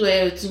sea,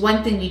 where it's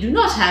one thing we do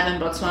not have in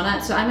Botswana.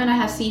 So I'm going to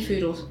have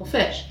seafood or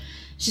fish.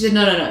 She said,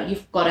 no,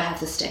 you've got to have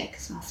the steak.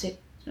 So I said,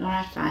 all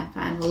right,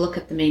 fine. We'll look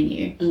at the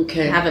menu.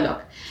 Okay. Have a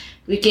look.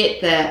 We get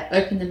there,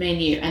 open the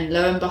menu, and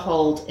lo and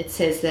behold, it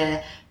says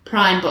there,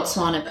 prime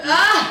Botswana beef.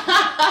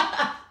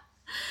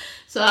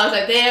 So I was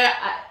like,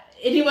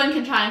 anyone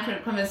can try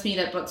and convince me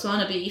that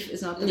Botswana beef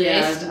is not the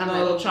best, and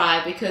I will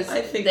try, because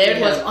there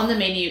it was on the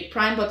menu,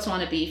 prime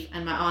Botswana beef,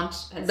 and my aunt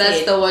had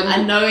said, the one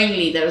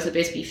unknowingly, that was the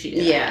best beef she'd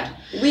ever had.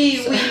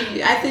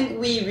 I think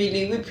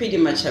we pretty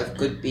much have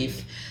good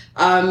beef.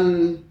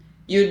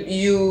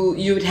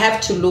 You would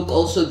have to look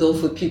also though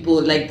for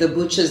people like the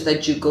butchers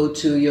that you go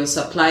to, your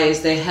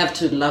suppliers, they have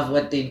to love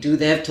what they do.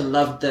 They have to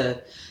love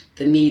the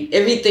meat.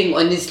 Everything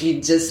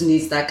honestly just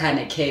needs that kind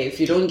of care. If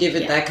you don't give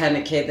it that kind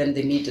of care, then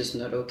the meat is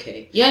not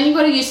okay. Yeah, and you've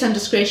got to use some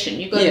discretion.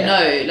 You've got to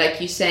know, like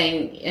you're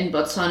saying, in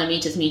Botswana,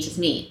 meat is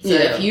meat. So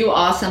if you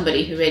are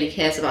somebody who really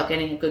cares about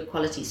getting a good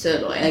quality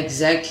sirloin,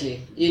 exactly,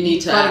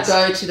 you've got to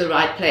go to the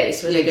right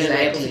place where they're going to be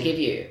able to give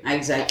you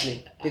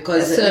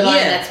because a sirloin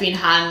that's been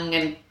hung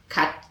and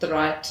cut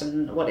right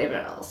and whatever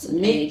else.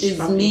 Meat is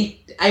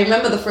meat. I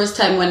remember the first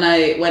time when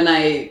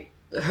I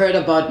heard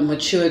about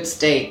matured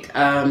steak.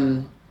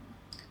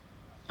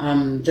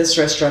 This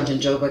restaurant in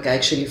Joburg, I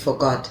actually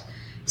forgot.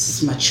 This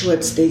is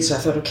matured steak, so I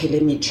thought, okay,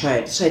 let me try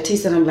it. So I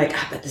tasted and I'm like,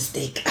 but the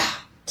steak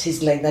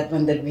tastes like that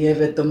one that we have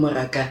at the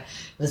Moraka.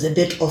 It was a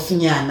bit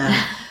off-nyana.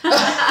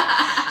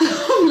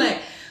 I'm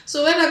like,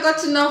 so when I got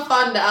to now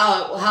find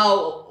out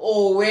how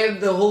or where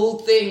the whole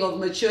thing of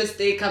mature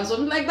steak comes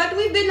from, I'm like, but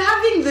we've been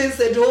having this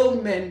at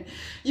home, man.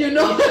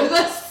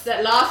 That's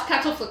that last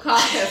cut off the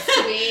carcass.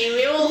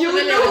 We all familiar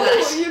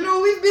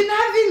with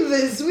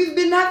that. We've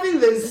been having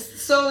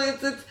this. So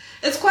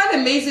it's quite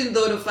amazing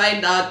though to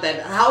find out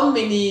that how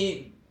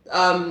many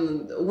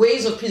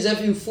ways of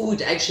preserving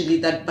food actually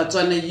that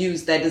Botswana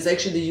use that is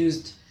actually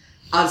used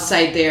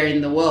outside there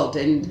in the world.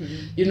 And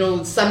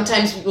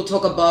sometimes people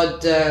talk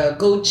about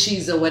goat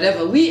cheese or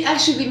whatever. We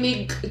actually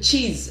make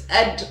cheese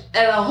at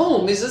our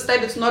home. It's just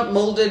that it's not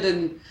molded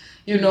and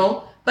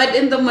but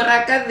in the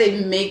Moraka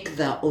they make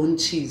their own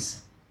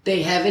cheese.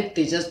 They have it,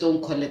 they just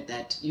don't call it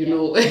that,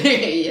 so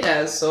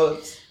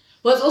it's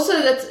also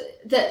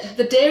that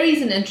the dairy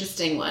is an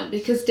interesting one,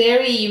 because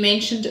dairy, you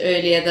mentioned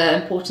earlier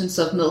the importance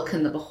of milk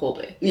in the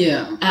bogobe.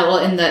 Yeah.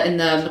 In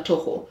the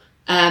matogo.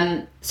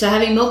 So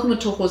having milk in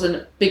matogo is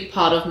a big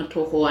part of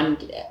matogo, and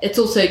it's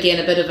also again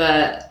a bit of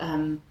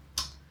a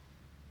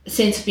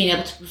sense of being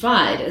able to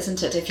provide,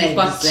 isn't it? If you've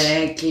got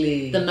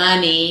the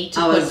money to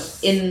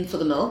put in for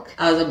the milk.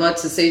 I was about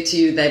to say to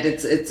you that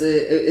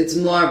it's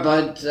more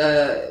about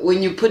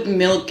when you put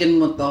milk in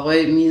matogo,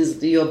 it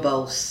means you're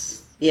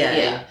boss.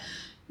 Yeah.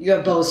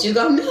 You're boss. You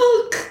got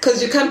milk,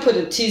 because you can't put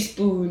a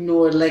teaspoon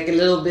or like a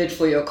little bit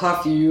for your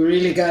coffee. You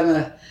really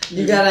gotta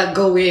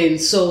go in.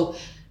 So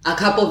a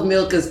cup of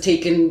milk is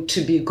taken to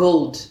be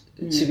gold,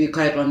 to be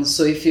quite honest.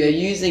 So if you're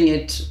using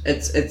it,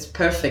 it's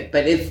perfect.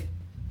 But if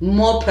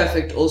more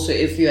perfect also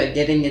if you are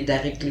getting it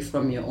directly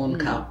from your own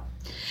cow.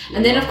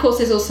 And then of course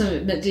there's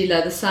also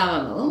Madila, the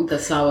sour milk. The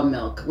sour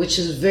milk, which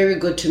is very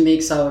good to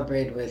make sour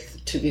bread with.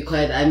 To be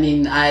quite,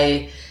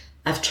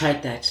 I've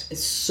tried that.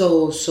 It's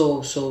so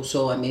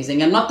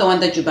amazing. And not the one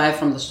that you buy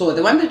from the store.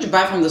 The one that you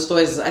buy from the store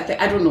is,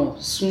 I don't know,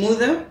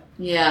 smoother.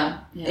 Yeah.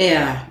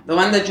 The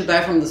one that you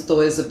buy from the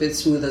store is a bit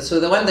smoother.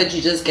 So the one that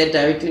you just get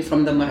directly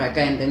from the Moraka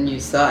and then you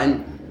start,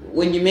 and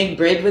when you make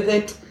bread with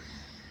it,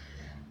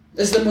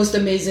 it's the most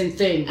amazing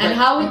thing. And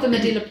how would the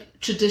Madila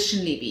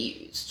traditionally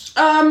be used?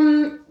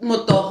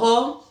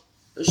 Motoho,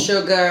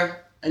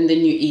 sugar, and then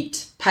you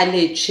eat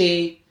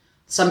paleche.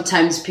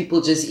 Sometimes people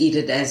just eat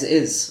it as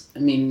is. I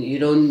mean, you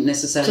don't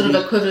necessarily... Sort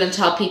of equivalent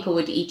to how people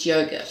would eat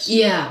yogurt.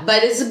 Yeah,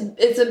 but it's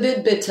a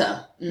bit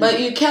bitter. But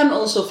you can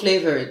also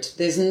flavor it.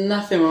 There's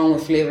nothing wrong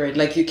with flavor it.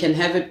 Like, you can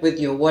have it with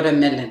your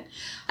watermelon.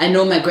 I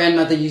know my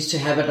grandmother used to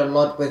have it a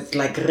lot with,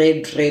 like,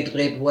 red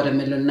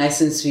watermelon,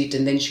 nice and sweet,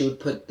 and then she would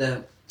put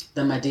the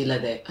Madila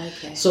there.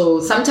 Okay. So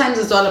sometimes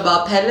it's all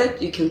about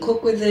palate. You can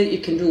cook with it. You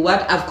can do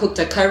what? I've cooked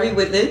a curry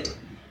with it,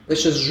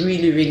 which was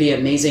really, really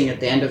amazing at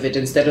the end of it.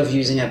 Instead of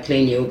using a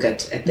plain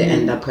yogurt at the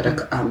end, I put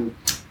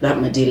that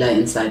Madila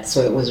inside.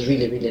 So it was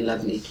really, really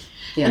lovely.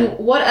 Yeah. And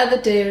what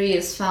other dairy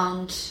is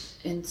found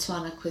in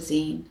Tswana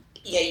cuisine?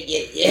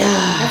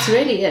 Yeah. That's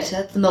really it.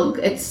 That's milk.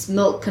 It's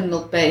milk and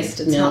milk based.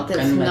 It's not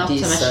so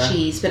much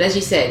cheese. But as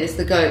you say, there's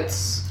the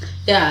goats.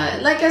 Yeah,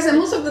 like I said,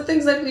 most of the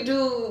things that we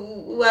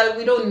do well,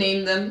 we don't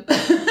name them.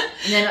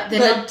 And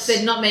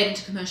they're not made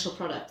into commercial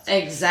products.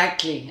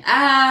 Exactly.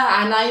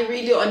 And I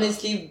really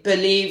honestly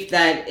believe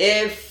that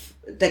if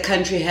the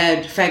country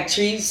had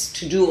factories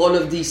to do all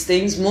of these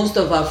things, most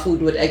of our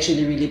food would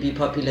actually really be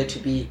popular to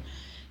be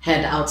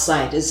had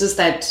outside. It's just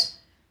that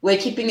we're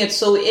keeping it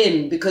so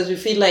in because we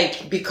feel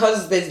like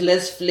because there's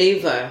less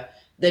flavor,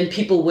 then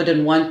people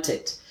wouldn't want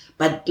it.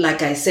 But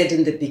like I said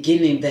in the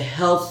beginning, the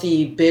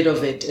healthy bit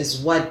of it is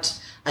what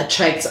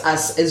attracts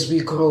us as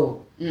we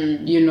grow.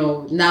 You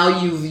know,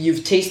 now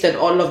you've tasted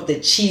all of the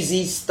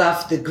cheesy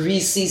stuff, the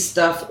greasy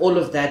stuff, all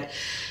of that.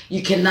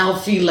 You can now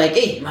feel like,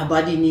 hey, my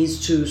body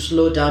needs to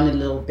slow down a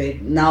little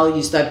bit. Now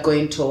you start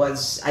going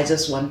towards, I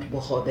just want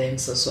bohobe and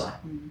saswa.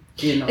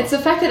 You know, it's the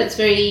fact that it's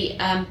very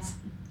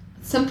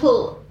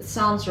simple. It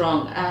sounds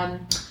wrong.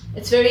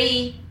 It's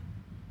very.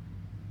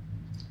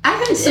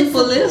 I think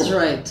simple is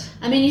right.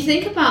 I mean, you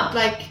think about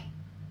like,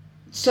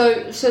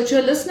 so to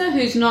a listener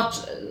who's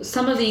not,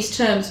 some of these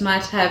terms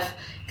might have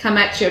come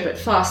at you a bit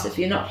fast if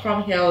you're not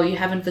from here or you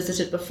haven't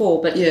visited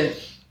before. But yeah,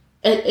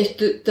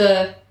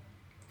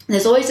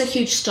 there's always a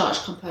huge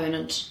starch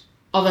component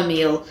of a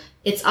meal.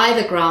 It's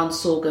either ground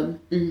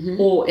sorghum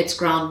or it's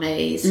ground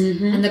maize.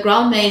 And the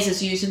ground maize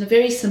is used in a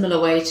very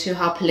similar way to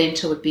how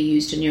polenta would be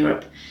used in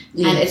Europe.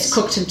 Yes. And it's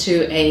cooked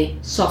into a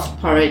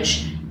soft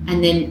porridge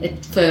and then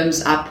it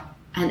firms up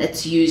and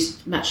it's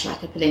used much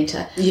like a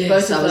polenta.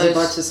 Yes, I was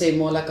about to say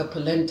more like a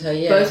polenta,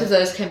 yeah. Both of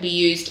those can be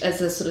used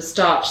as a sort of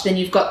starch. Then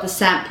you've got the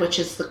samp, which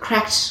is the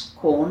cracked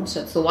corn.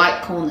 So it's the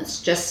white corn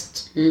that's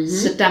just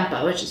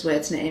sitampa, which is where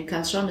its name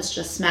comes from. It's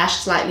just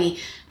smashed slightly.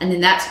 And then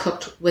that's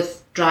cooked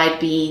with dried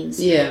beans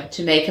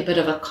to make a bit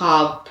of a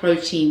carb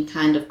protein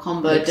kind of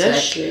combo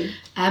dish. And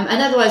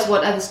otherwise,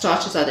 what other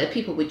starches are there?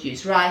 People would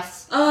use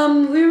rice.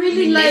 We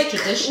really like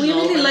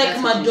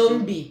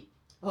madombi.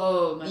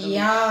 Oh, my God.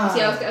 Yeah. See,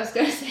 I was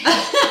going to say. I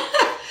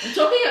was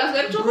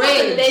going to talk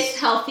about the less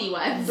healthy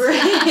ones.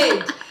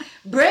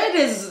 Bread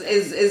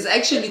is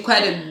actually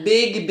quite a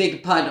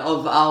big part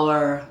of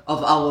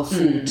our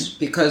food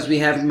because we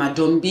have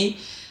madombi.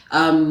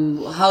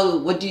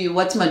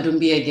 What's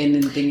madombi again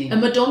in thingy? A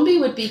madombi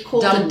would be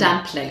called a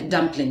dumpling.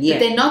 Dumpling, yeah.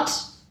 But they're not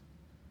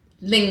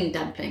ling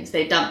dumplings.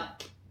 They're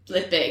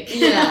big.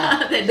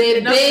 Yeah. they're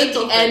big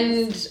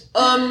and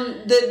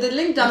the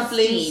ling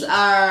dumplings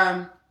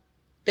are.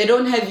 They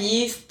don't have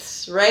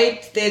yeast,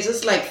 right? They're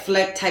just like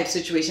flat type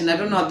situation. I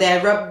don't know.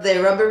 They're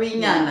rubbery.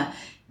 Yeah.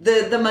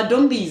 The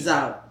madombis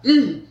are.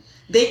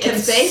 They can.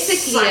 It's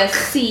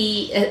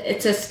basically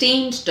it's a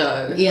steamed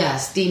dough. Yeah,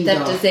 steamed dough.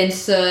 That is then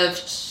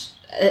served.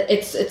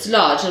 It's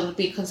large. It would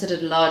be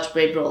considered large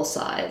bread roll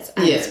size,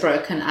 and it's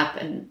broken up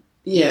and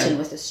eaten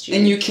with a stew.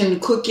 And you can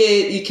cook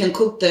it. You can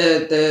cook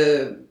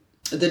the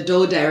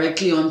dough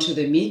directly onto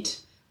the meat,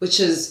 which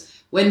is.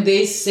 When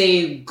they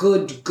say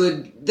good,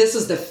 this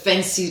is the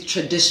fancy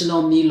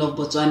traditional meal of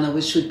Botswana,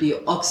 which would be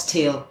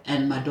oxtail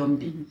and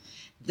madombi.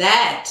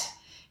 That,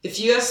 if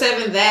you are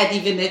serving that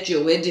even at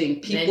your wedding,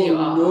 people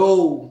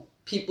know.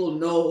 People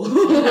know.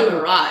 You have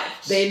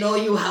arrived. They know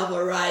you have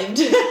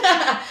arrived.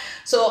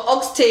 So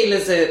oxtail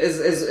is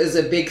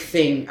a big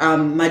thing.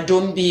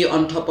 Madombi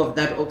on top of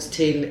that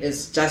oxtail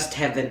is just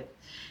heaven.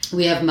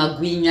 We have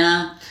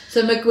magwinya.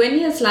 So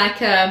magwinya is like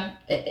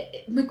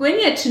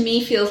magwinya to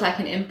me feels like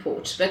an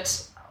import,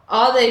 but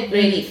are they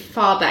really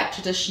far back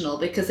traditional?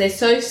 Because they're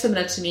so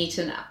similar to meat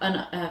and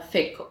a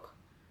fig cook.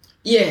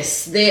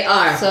 Yes, they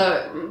are.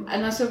 So,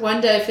 and I sort of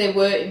wonder if they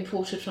were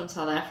imported from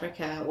South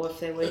Africa or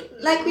if they were...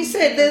 Like we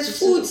said, there's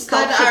foods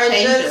that are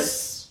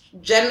just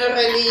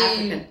generally...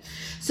 African.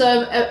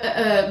 So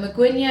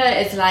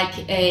magwinya is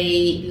like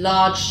a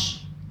large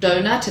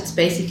donut. It's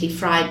basically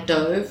fried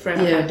dough,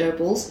 fried dough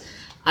balls.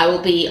 I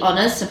will be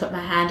honest and put my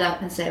hand up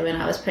and say when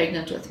I was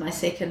pregnant with my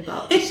second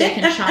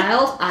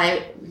child,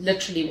 I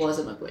literally was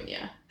a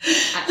magwinya.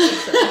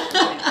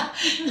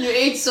 You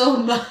ate so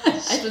much.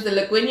 It was a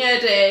lagwinya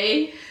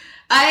day.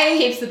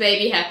 Keeps the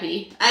baby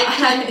happy. I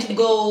can't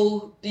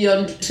go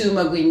beyond 2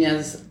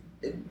 magwinyas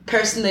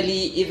personally,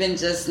 even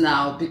just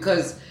now,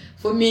 because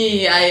for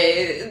me,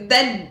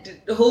 that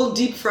whole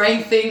deep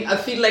frying thing, I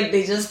feel like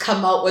they just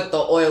come out with the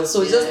oil.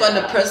 So just on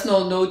a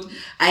personal note,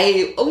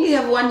 I only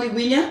have 1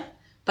 magwinya.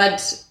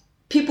 But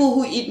people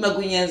who eat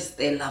magwinyas,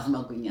 they love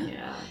magwinya.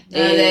 Yeah.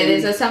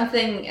 There's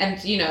something, and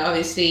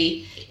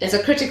obviously there's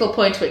a critical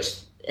point which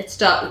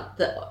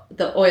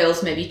the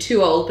oil's maybe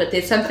too old, but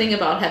there's something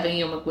about having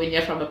your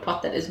magwinya from a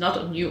pot that is not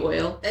a new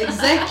oil.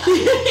 Exactly.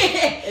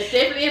 It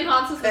definitely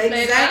enhances the flavor.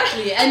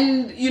 Exactly.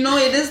 And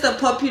it is the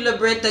popular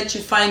bread that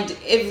you find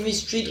every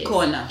street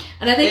corner.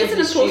 And I think it's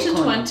an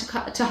important one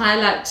to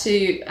highlight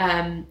to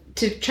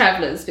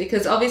travelers,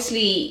 because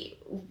obviously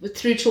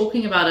through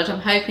talking about it, I'm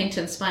hoping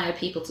to inspire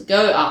people to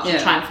go out and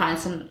try and find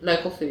some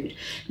local food.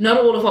 Not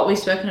all of what we've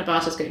spoken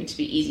about is going to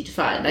be easy to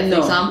find. Like, for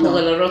example,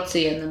 the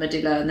larotsi and the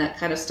madilla and that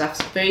kind of stuff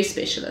is very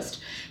specialist.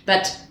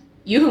 But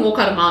you can walk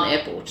out of Mount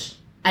Airport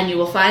and you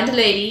will find a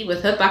lady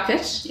with her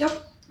bucket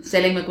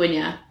selling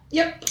magwinya.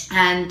 Yep.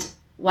 And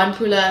 1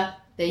 pula,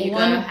 There you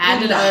One go.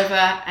 Hand it pula.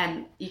 over,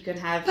 and you can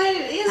have. But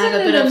have isn't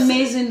a bit it of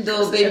amazing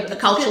though, babe? the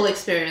cultural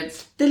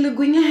experience. The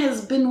Ligunya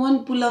has been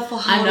one pula for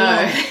how I know.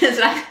 long? It's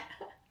like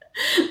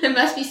there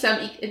must be some.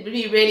 It would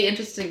be really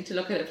interesting to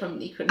look at it from an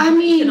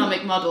mean,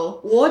 economic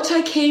model.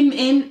 Water came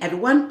in at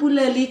 1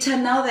 pula a litre.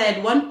 Now they're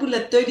at 1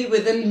 pula 30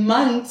 within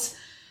months.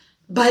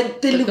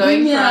 But the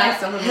going Ligunya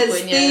price of a has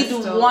Ligunya stayed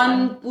is still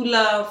 1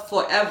 pula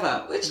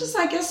forever, which is,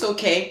 I guess,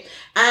 okay.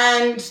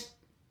 And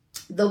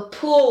the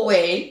poor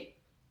way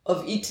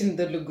of eating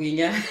the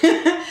Ligunya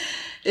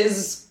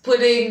is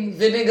putting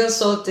vinegar,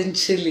 salt, and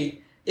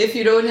chili. If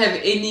you don't have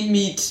any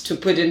meat to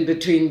put in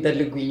between the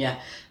Ligunya,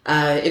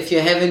 if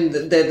you're having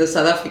the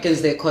South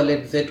Africans, they call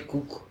it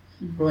vetkoek.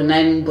 Rona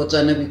in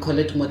Botswana, we call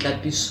it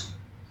motlapiso.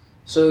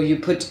 So you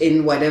put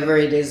in whatever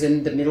it is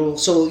in the middle.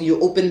 So you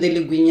open the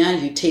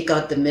Ligunya, you take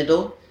out the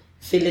middle,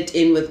 fill it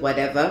in with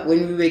whatever.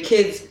 When we were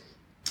kids,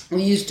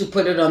 we used to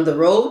put it on the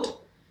road,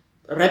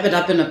 wrap it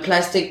up in a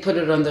plastic, put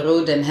it on the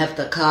road, and have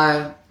the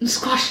car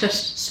Squash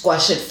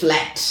it.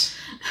 flat.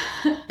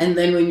 And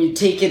then when you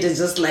take it, it's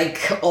just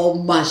like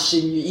all mush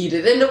and you eat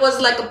it. And it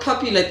was like a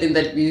popular thing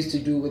that we used to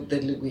do with the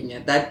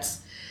Ligunya.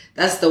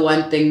 That's the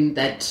one thing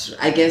that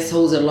I guess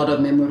holds a lot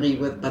of memory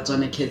with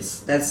Botswana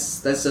kids.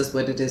 That's just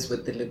what it is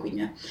with the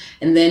Ligunya.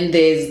 And then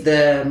there's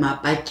the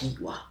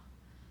mapakiwa.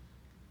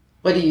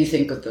 What do you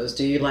think of those?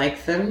 Do you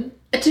like them?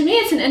 To me,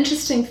 it's an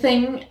interesting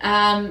thing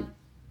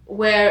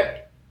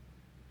where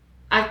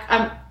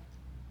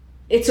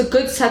it's a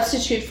good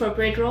substitute for a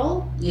bread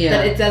roll,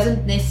 but it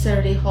doesn't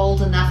necessarily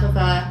hold enough of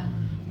a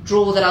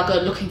draw that I'll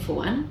go looking for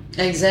one.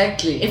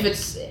 Exactly. If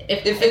it's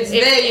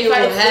there, you will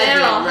have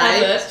it, I'll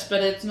right? have it,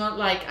 but it's not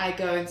like I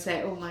go and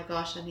say, "Oh my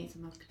gosh, I need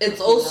some."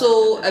 It's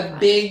also a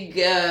big,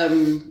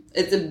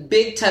 it's a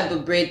big type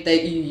of bread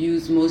that you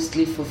use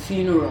mostly for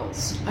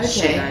funerals.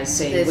 Should I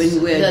say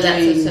when we're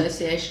doing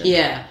association?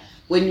 Yeah,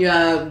 when you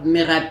are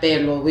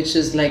merapelo, which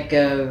is like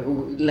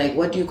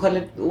what do you call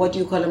it? What do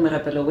you call a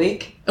merapelo?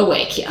 Wake?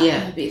 Awake, yeah.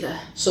 Yeah. Would be the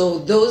So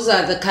those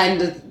are the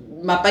kind of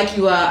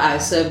mapakiwa are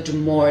served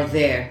more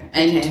there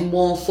and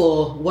more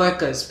for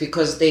workers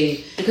because they're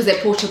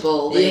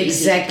portable. They're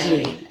easy to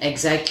carry.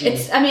 Exactly.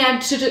 It's. I mean,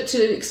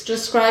 to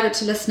describe it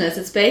to listeners,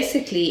 it's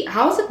basically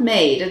how is it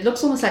made? It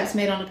looks almost like it's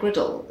made on a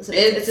griddle.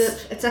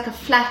 It's like a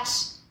flat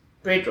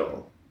bread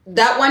roll.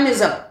 That one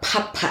is a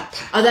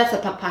papata. Oh, that's a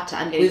papata.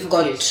 I'm getting We've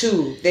confused. got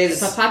two. There's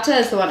The papata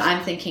is the one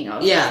I'm thinking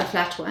of. Yeah. It's the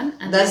flat one.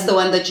 And that's then the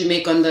one that you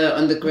make on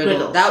the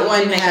griddle. That So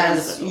one you make it on the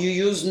has griddle. you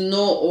use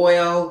no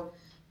oil,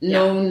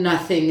 no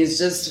nothing. It's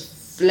just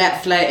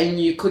flat, and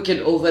you cook it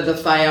over the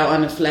fire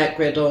on a flat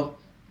griddle.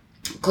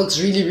 Cooks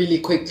really, really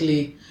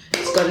quickly.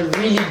 It's got a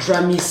really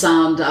drummy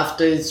sound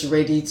after it's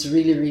ready. It's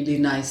really, really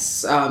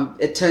nice.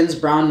 It turns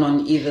brown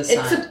on either side.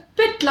 It's a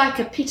bit like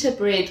a pita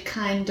bread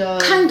kind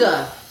of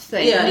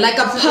thing. Yeah, I mean, like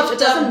a it puffed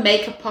doesn't up.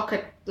 make a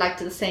pocket like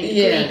to the same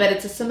degree, but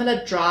it's a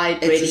similar dry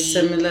bready. It's a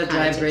similar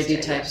dry kind of bready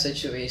texture, type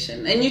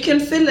situation. And you can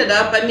fill it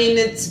up. I mean,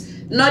 it's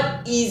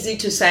not easy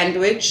to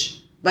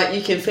sandwich, but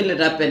you can fill it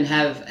up and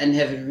have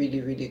it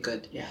really, really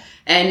good. Yeah.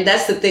 And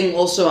that's the thing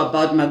also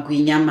about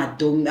magwinya,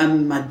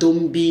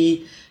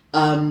 madombi,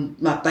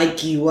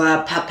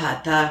 mapakiwa,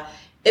 papata.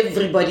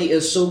 Everybody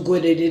is so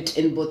good at it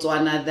in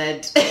Botswana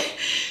that,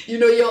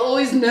 you're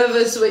always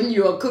nervous when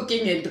you are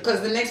cooking it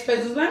because the next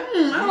person's like,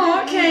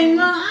 okay,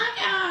 no, I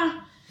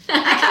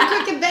can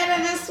cook it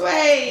better this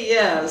way.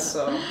 Yeah,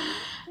 so.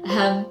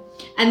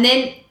 And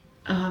then,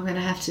 I'm going to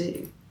have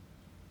to...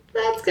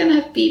 That's going to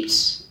have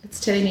beeped.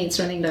 It's telling me it's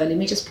running low. Let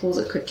me just pause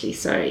it quickly.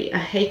 Sorry, I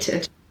hate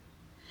it.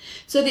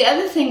 So the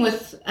other thing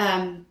with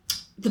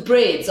the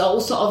breads are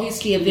also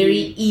obviously a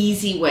very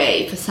easy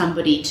way for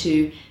somebody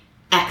to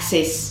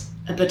access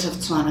a bit of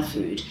Tswana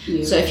food.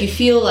 Yeah. So if you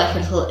feel like a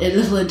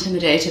little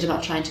intimidated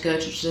about trying to go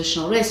to a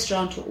traditional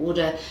restaurant or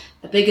order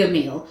a bigger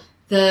meal,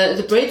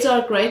 the breads are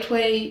a great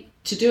way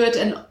to do it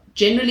and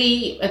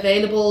generally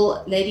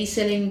available ladies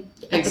selling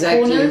at the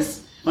corners.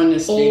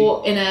 Honestly.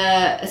 Or in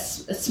a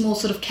small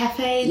sort of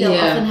cafe, they'll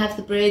often have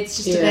the breads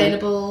just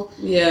available.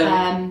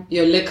 Yeah.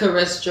 Your liquor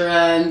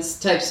restaurants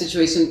type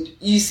situation.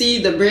 You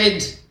see the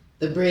bread.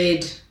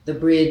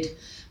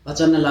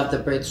 Botswana love the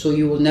bread, so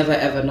you will never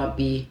ever not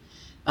be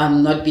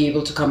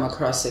able to come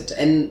across it.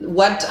 And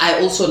what I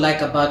also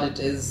like about it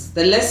is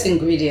the less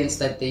ingredients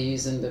that they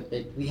use in the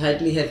bread. We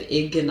hardly have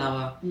egg in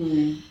our...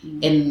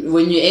 And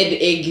when you add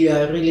egg, you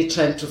are really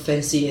trying to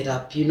fancy it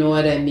up. You know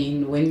what I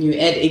mean? When you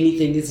add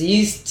anything, it's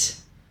yeast.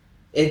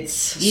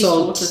 It's yeast,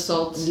 salt, water,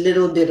 salt,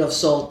 little bit of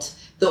salt.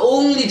 The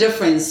only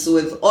difference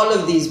with all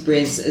of these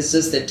breads is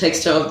just the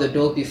texture of the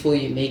dough before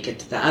you make it.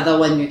 The other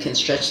one, you can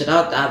stretch it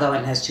out. The other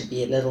one has to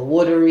be a little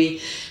watery.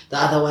 The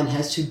other one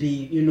has to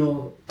be,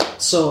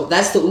 so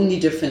that's the only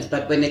difference.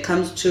 But when it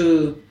comes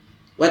to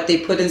what they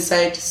put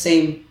inside,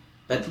 same,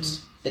 but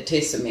it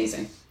tastes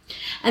amazing.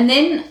 And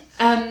then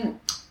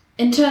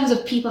in terms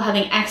of people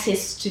having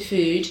access to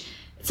food,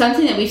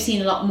 something that we've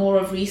seen a lot more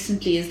of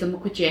recently is the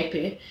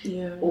mukujekwe.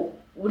 Yeah.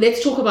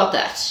 Let's talk about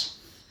that.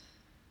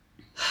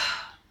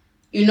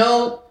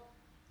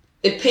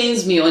 it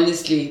pains me,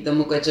 honestly, the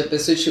Mukachepe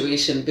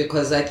situation,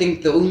 because I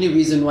think the only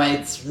reason why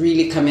it's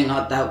really coming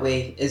out that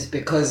way is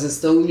because it's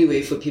the only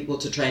way for people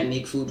to try and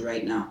make food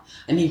right now.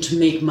 I mean, to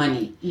make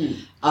money.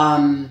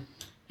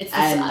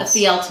 It's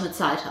the ultimate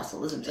side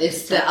hustle, isn't it?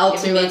 It's the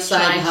ultimate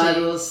side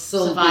hustle.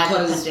 So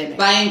because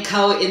buying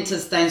cow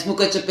intestines,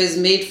 Mukachepe is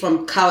made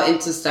from cow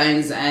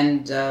intestines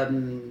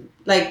and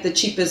like the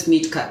cheapest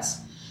meat cuts,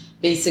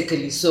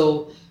 basically.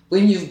 So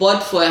when you've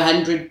bought for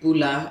 100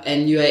 pula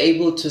and you are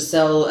able to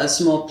sell a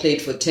small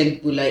plate for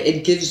 10 pula,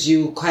 it gives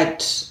you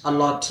quite a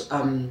lot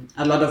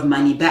of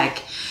money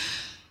back.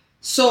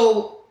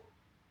 So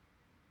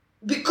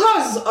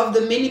because of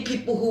the many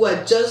people who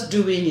are just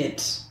doing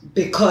it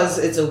because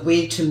it's a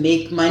way to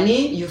make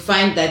money, you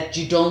find that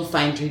you don't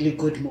find really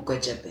good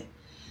Mukachepe.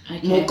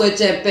 Okay.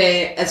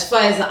 Mukachepe, as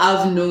far as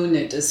I've known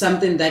it, is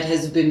something that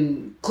has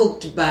been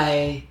cooked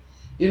by,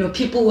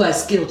 people who are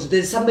skilled.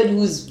 There's somebody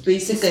who's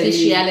basically...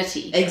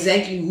 Speciality.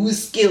 Exactly,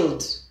 who's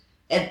skilled.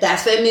 At that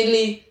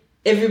family,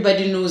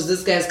 everybody knows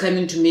this guy's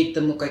coming to make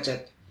the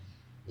Mukachepe.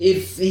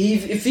 If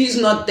he's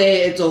not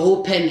there, it's a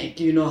whole panic.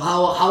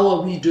 How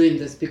are we doing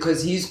this?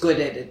 Because he's good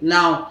at it.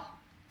 Now,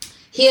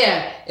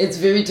 here, it's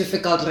very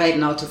difficult right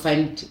now to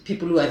find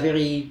people who are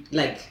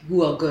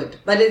who are good.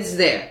 But it's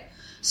there.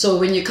 So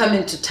when you come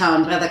into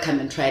town, rather come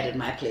and try it at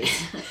my place.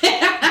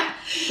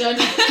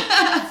 Don't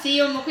see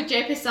your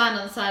Mukachepe sign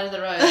on the side of the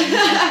road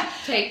and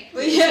take.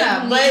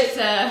 Yeah, but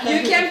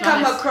you can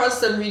come across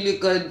some really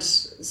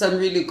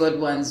good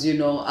ones.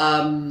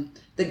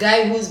 The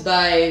guy who's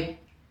by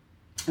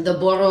the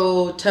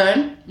Boro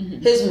turn,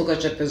 his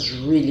Mukachepe is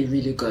really,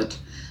 really good.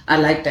 I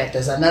like that.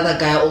 There's another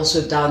guy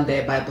also down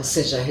there by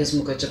Boseja. His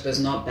Mukachepe is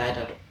not bad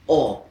at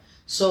all.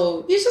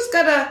 So you just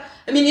gotta,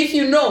 if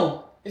you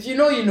know. If you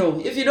know, you know.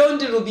 If you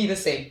don't, it'll be the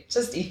same.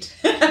 Just eat.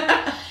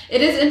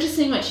 It is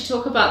interesting what you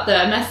talk about, though.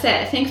 I must say,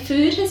 I think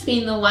food has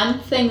been the one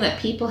thing that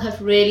people have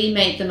really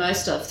made the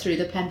most of through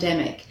the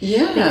pandemic.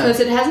 Yeah. Because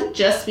it hasn't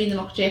just been the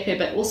Mukachepe,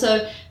 but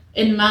also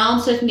in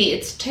Maun, certainly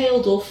it's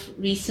tailed off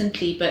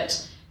recently,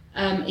 but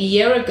a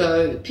year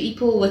ago,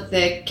 people with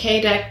their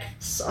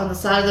Kadaks on the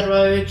side of the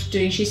road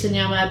doing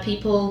shisanyama,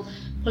 people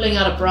pulling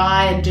out a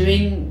braai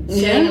and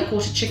selling a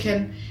quarter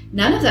chicken.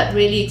 None of that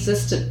really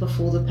existed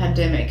before the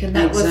pandemic, and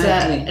that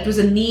was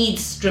a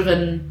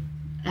needs-driven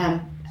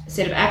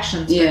set of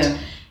actions. Yeah. But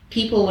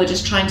people were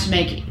just trying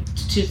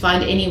to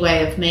find any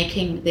way of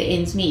making their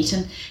ends meet,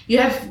 and you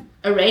have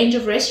a range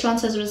of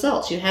restaurants as a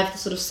result. You have the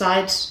sort of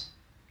side.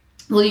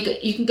 Well,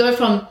 you can go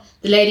from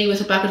the lady with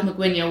a bucket of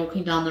Mugwinya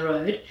walking down the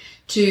road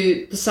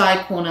to the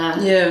side corner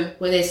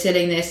where they're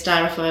selling their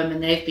styrofoam,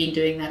 and they've been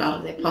doing that out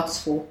of their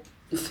pots for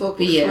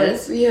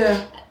years.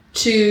 Yeah.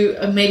 To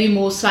a maybe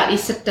more slightly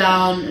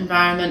sit-down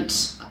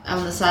environment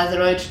on the side of the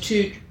road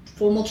to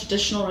formal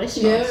traditional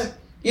restaurants.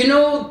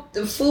 Yeah.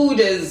 The food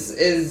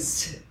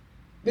is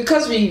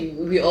because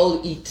we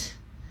all eat.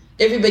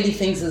 Everybody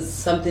thinks it's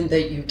something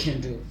that you can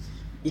do.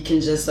 You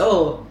can just,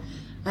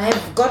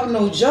 I've got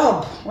no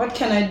job. What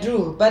can I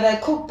do? But I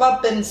cook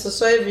pap and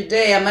soso every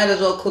day. I might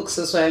as well cook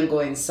soso and go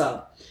and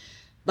sell.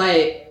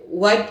 But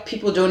what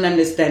people don't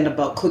understand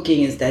about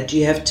cooking is that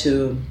you have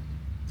to,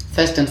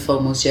 first and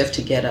foremost, you have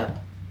to get up.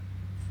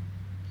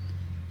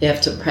 You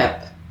have to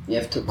prep. You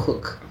have to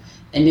cook.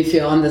 And if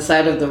you're on the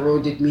side of the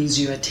road, it means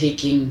you are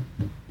taking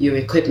your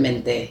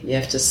equipment there. You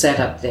have to set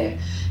up there.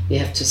 You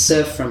have to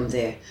serve from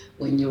there.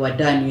 When you are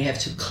done, you have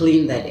to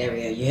clean that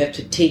area. You have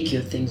to take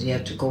your things. You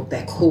have to go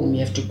back home.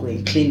 You have to go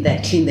and clean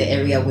the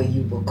area where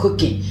you were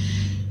cooking.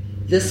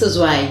 This is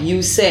why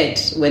you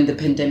said when the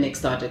pandemic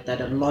started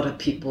that a lot of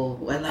people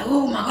were like,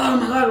 oh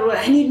my God,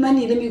 I need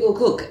money. Let me go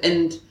cook.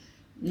 And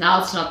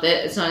now it's not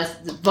that. It's not as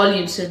the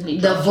volume certainly.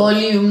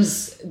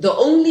 The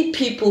only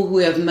people who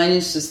have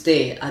managed to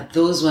stay are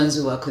those ones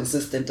who are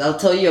consistent. I'll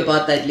tell you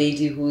about that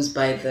lady who's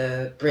by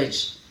the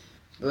bridge.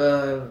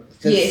 Under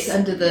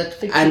the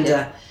fig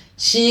tree.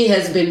 She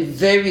has been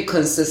very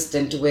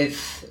consistent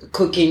with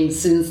cooking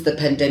since the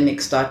pandemic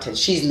started.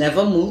 She's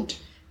never moved.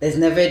 There's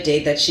never a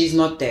day that she's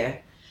not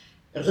there.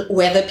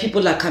 Whether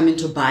people are coming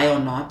to buy or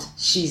not,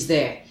 she's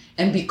there.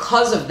 And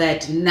because of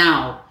that,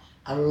 now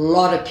a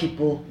lot of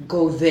people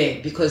go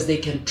there because they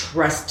can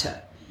trust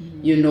her.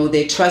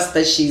 They trust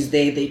that she's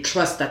there. They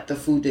trust that the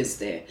food is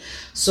there.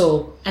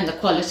 So and the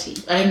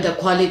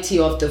quality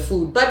of the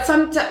food. But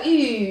sometimes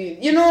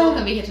still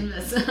can be hit and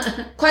miss.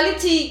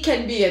 Quality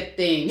can be a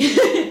thing.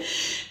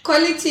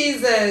 Quality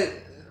is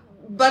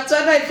but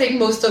what I think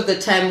most of the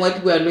time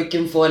what we're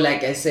looking for,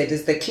 like I said,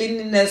 is the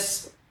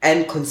cleanliness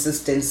and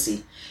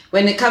consistency.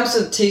 When it comes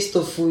to the taste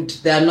of food,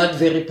 they are not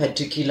very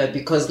particular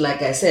because,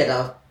 like I said,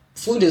 our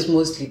food is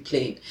mostly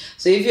plain.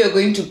 So if you're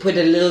going to put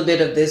a little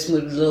bit of this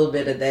with a little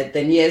bit of that,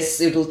 then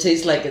yes, it will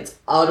taste like it's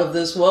out of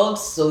this world,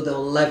 so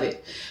they'll love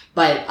it.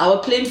 But our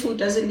plain food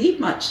doesn't need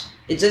much.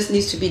 It just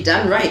needs to be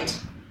done right,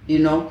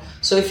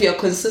 So if you're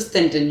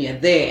consistent and you're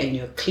there and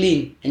you're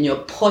clean and your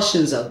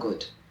portions are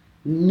good,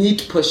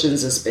 meat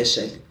portions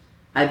especially.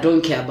 I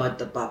don't care about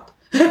the pap.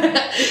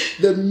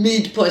 The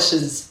meat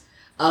portions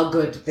are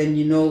good, then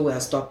you know we're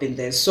stopping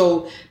there.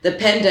 So the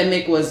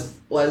pandemic was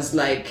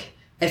like,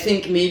 I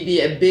think maybe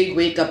a big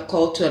wake-up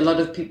call to a lot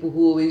of people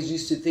who always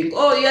used to think,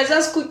 oh, you're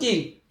just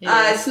cooking.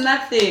 It's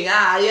nothing.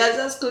 You're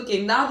just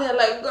cooking. Now they're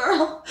like,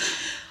 girl,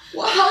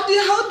 how do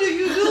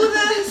you do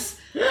this?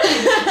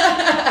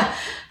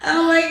 And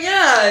I'm like,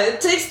 yeah,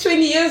 it takes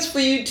 20 years for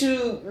you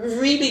to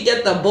really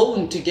get the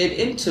bone to get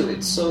into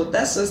it. So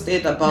that's just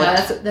it about...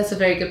 No, that's a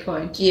very good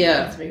point.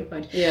 Yeah. That's a very good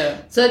point.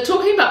 Yeah. So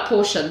talking about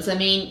portions, I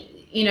mean,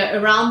 you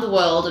know, around the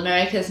world,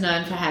 America is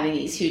known for having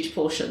these huge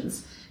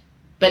portions.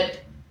 But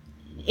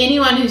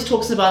anyone who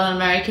talks about an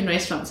American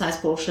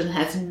restaurant-sized portion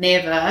has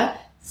never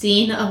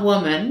seen a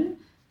woman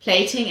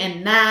plating a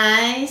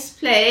nice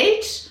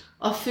plate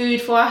of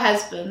food for her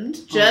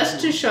husband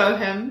just to show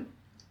him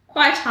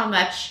quite how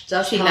much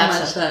she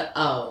loves him.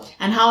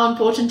 And how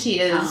important he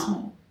is.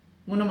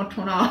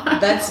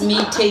 That's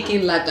me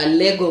taking like a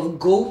leg of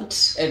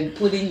goat and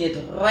putting it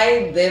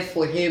right there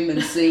for him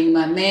and saying,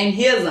 my man,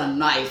 here's a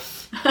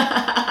knife.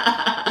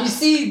 You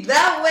see,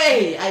 that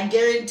way I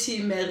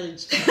guarantee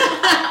marriage.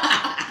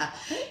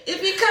 If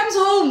he comes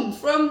home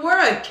from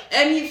work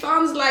and he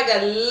finds like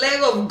a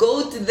leg of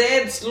goat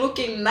there, it's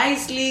looking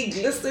nicely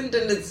glistened,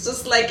 and it's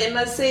just like, and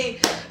I say,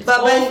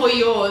 Baba, all for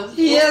yours.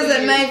 Here's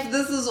a knife,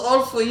 this is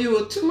all for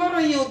you. Tomorrow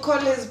he'll call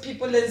his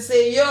people and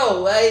say,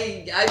 yo,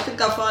 I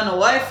think I found a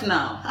wife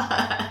now.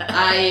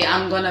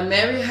 I'm gonna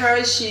marry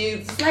her.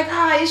 She's like,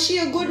 is she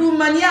a good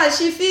woman? Yeah,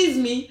 she feeds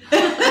me.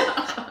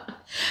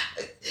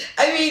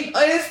 I mean,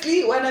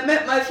 honestly, when I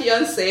met my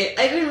fiance,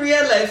 I didn't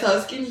realize how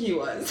skinny he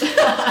was.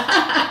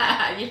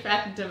 You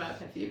fattened him up,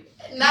 have you?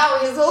 Now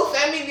his whole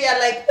family are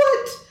like,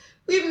 what?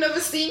 We've never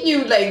seen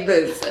you like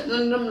this.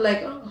 And I'm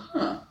like,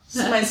 it's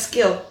my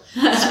skill.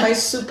 It's my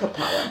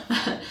superpower.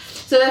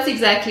 So that's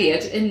exactly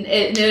it. In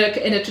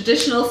a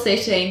traditional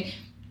setting,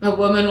 a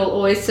woman will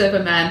always serve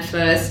a man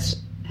first.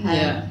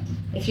 Yeah.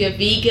 If you're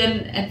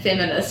vegan and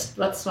feminist,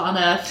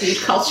 Botswana food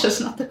culture is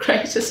not the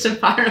greatest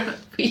environment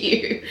for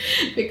you,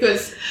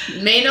 because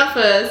men are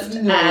first,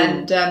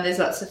 and there's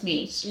lots of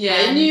meat.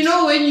 Yeah, and you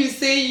know, when you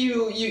say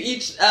you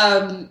eat,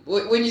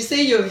 when you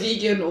say you're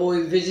vegan or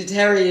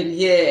vegetarian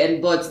here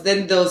and Bots,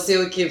 then they'll say,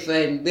 okay,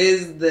 fine,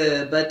 there's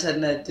the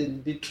butternut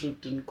and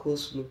beetroot and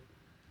coleslaw.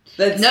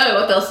 No,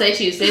 what they'll say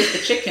to you is, there's the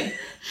chicken.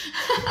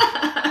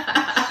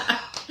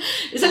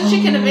 Is a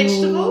chicken a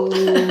vegetable?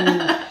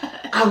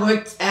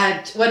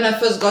 When I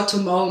first got to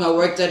Maung, I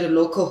worked at a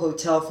local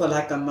hotel for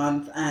like a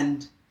month,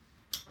 and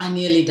I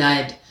nearly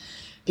died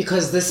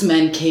because this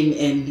man came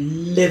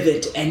in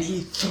livid and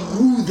he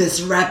threw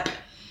this wrap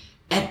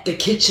at the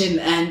kitchen,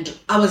 and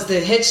I was the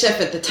head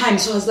chef at the time,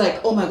 so I was like,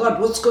 oh my God,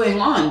 what's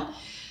going on?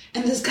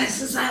 And this guy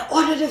says, I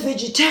ordered a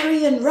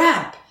vegetarian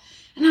wrap.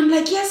 And I'm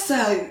like, yes,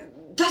 sir,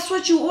 that's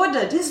what you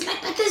ordered. He's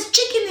like, but there's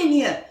chicken in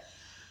here.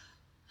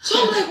 So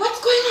I'm like,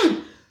 what's going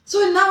on? So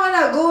now when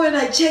I go and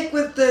I check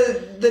with the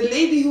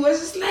lady who was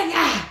just like,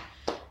 I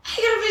got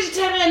a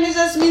vegetarian, it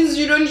just means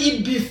you don't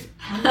eat beef.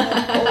 I'm like,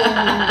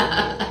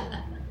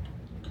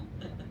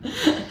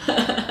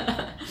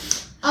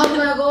 I'm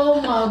like,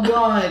 oh my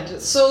God.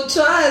 So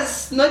to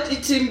us, not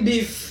eating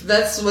beef,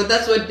 that's what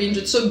being.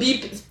 So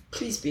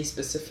please be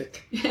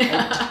specific.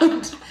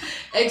 Don't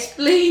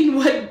explain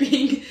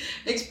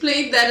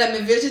that I'm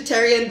a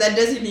vegetarian that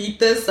doesn't eat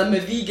this, I'm a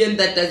vegan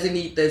that doesn't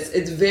eat this.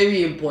 It's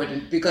very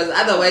important, because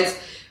otherwise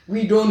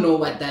we don't know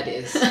what that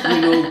is.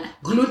 You know,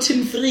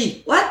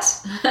 gluten-free. What?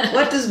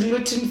 What is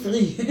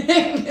gluten-free?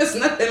 There's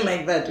nothing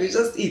like that. We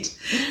just eat.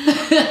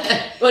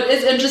 What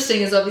is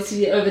interesting is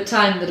obviously over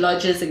time the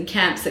lodges and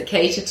camps that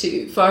cater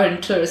to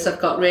foreign tourists have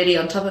got really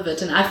on top of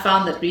it, and I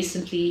found that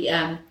recently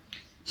a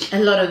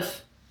lot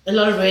of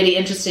really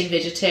interesting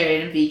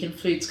vegetarian and vegan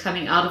foods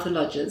coming out of the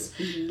lodges.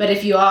 Mm-hmm. But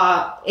if you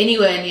are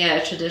anywhere near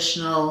a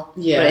traditional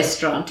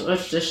restaurant or a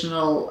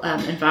traditional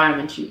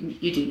environment,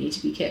 you do need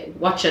to be careful.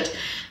 Watch it.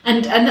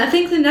 And I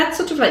think then that's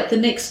sort of like the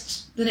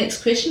next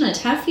question I'd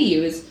have for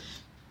you is,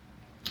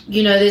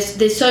 you know,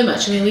 there's so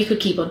much. I mean, we could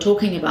keep on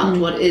talking about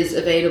what is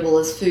available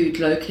as food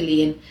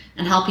locally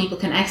and how people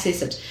can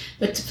access it.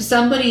 But for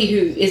somebody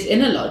who is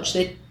in a lodge,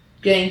 they'll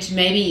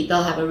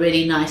have a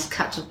really nice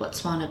cut of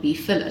Botswana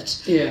beef fillet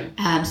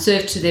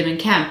served to them in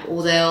camp,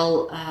 or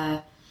they'll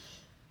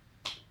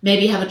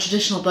maybe have a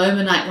traditional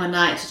boma night one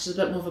night, which is a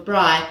bit more of a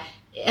braai.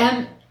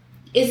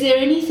 Is there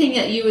anything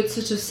that you would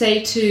sort of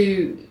say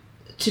to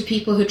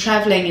people who are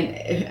traveling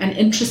and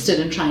interested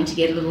in trying to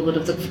get a little bit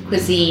of the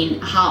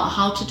cuisine,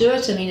 how to do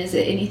it? I mean, is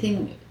there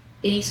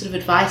any sort of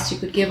advice you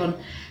could give on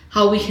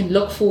how we can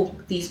look for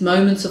these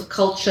moments of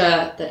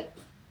culture that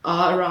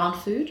are around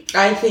food?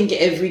 I think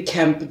every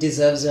camp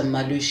deserves a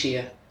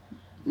malushia.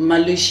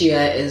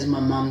 Malushia is my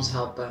mom's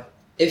helper.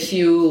 If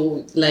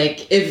you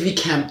like, every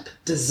camp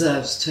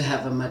deserves to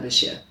have a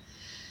malushia.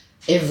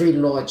 Every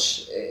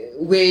lodge,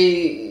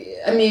 they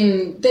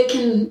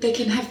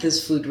can have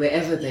this food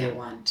wherever they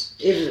want.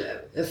 If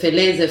a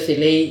fillet is a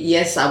fillet,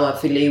 yes, our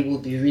fillet will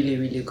be really,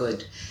 really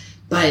good.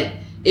 But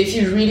if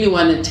you really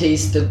want to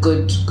taste the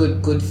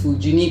good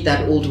food, you need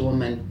that old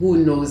woman who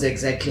knows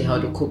exactly how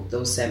to cook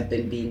those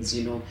sampan beans,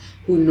 you know,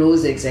 who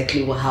knows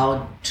exactly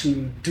how to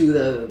do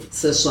the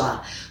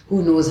seswa,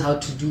 who knows how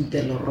to do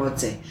the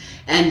lorote.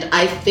 And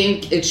I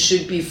think it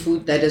should be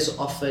food that is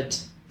offered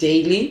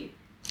daily.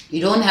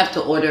 You don't have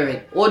to order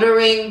it.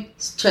 Ordering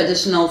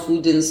traditional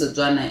food in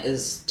Setswana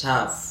is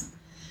tough.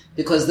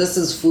 Because this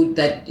is food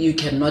that you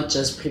cannot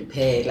just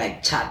prepare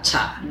like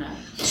cha-cha. No.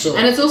 So,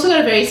 and it's also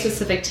got a very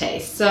specific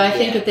taste. So I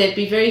think that there'd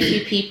be very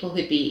few people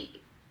who'd be...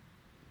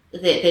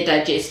 Their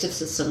digestive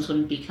systems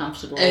wouldn't be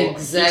comfortable eating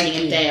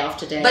it day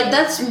after day. But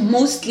that's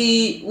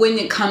mostly when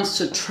it comes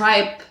to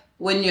tripe,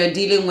 when you're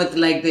dealing with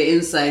like the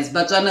insides.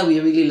 Botswana,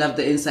 we really love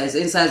the insides.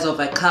 Insides of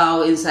a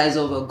cow, insides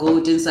of a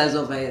goat, insides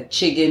of a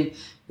chicken.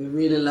 We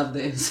really love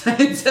the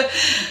insides.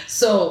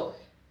 So...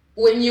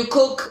 when you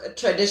cook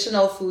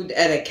traditional food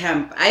at a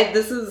camp,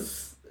 this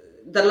is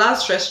the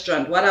last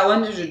restaurant. What I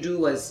wanted to do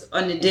was,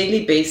 on a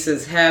daily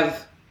basis,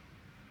 have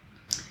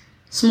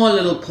small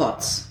little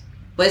pots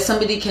where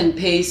somebody can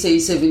pay, say,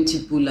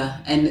 70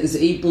 pula and is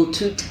able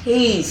to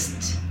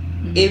taste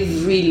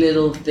every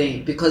little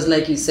thing. Because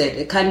like you said,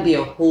 it can't be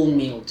a whole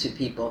meal to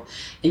people.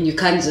 And you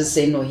can't just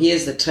say, no,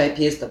 here's the tripe,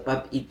 here's the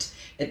pap, eat.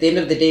 At the end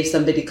of the day, if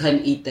somebody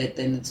can't eat that,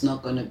 then it's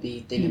not going to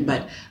be thing.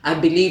 But I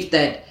believe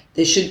that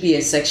there should be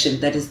a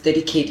section that is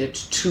dedicated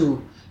to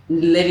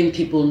letting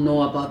people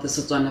know about the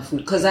Setswana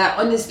food. Because I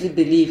honestly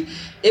believe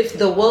if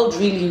the world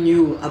really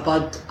knew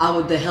about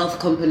the health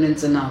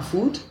components in our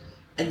food,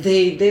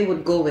 they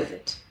would go with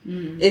it.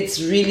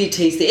 It's really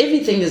tasty.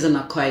 Everything is an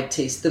acquired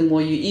taste. The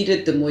more you eat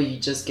it, the more you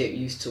just get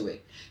used to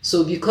it.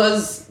 So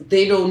because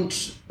they don't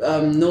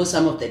know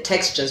some of the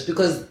textures,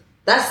 because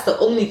that's the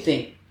only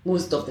thing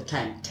most of the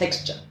time,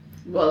 texture.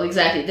 Well,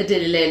 exactly. The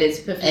delele is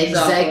a perfect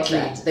example of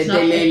that. The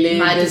delele,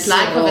 my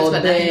dislike of it's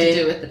got nothing to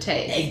do with the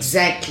taste.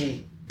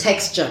 Exactly.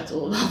 Texture. It's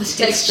all about the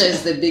texture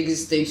is the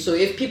biggest thing. So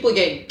if people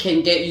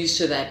can get used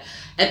to that.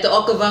 At the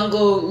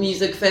Okavango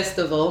Music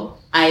Festival,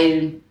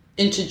 I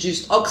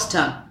introduced ox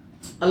tongue.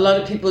 A lot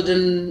of people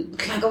didn't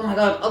like, oh my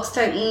God, ox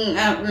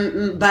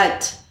tongue.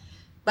 But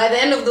by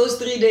the end of those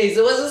 3 days,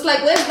 it was just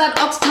like, where's that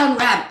ox tongue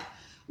wrap?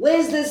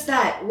 Where's this,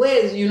 that?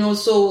 Where's,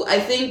 so I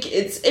think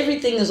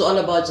everything is all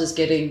about just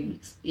getting...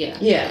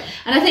 Yeah.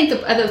 And I think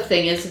the other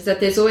thing is that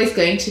there's always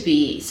going to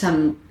be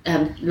some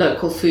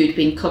local food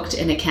being cooked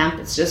in a camp.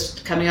 It's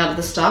just coming out of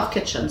the staff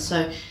kitchen.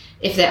 So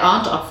if they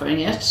aren't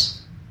offering it,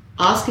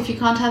 ask if you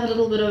can't have a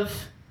little bit of,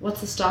 what's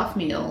the staff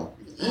meal?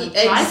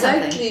 Try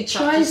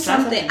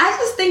something. I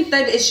just think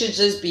that it should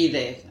just be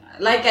there.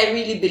 Like, I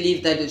really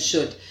believe that it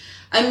should.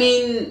 I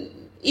mean,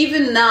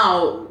 even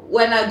now...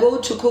 when I go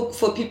to cook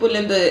for people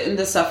in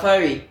the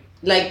safari,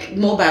 like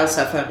mobile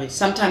safari,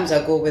 sometimes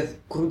I go with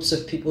groups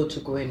of people to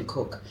go and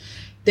cook.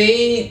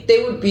 They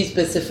would be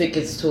specific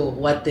as to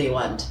what they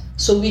want.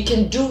 So we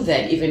can do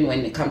that even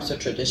when it comes to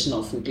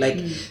traditional food. Like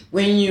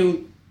when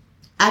you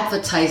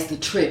advertise the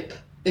trip,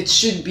 it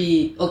should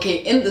be, okay,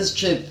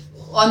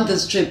 on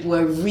this trip,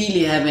 we're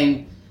really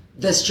having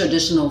this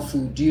traditional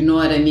food. You know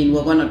what I mean?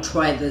 We're going to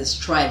try this,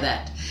 try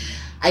that.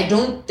 I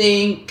don't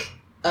think...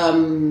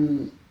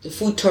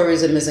 food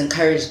tourism is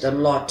encouraged a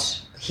lot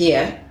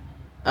here.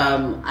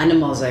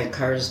 Animals are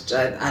encouraged.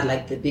 I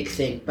like the big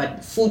thing.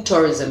 But food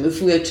tourism, if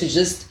we were to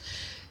just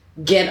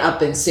get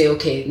up and say,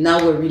 okay,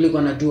 now we're really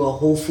going to do a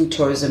whole food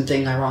tourism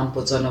thing around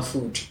Botswana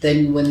food,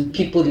 then when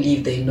people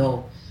leave, they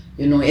know.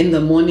 In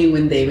the morning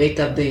when they wake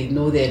up, they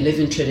know they're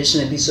living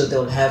traditionally, so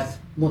they'll have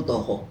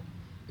motoho,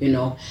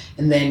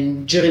 And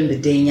then during the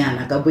day,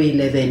 Kabo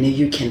 11,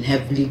 you can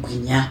have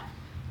liguinya,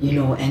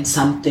 and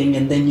something,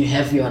 and then you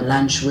have your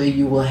lunch where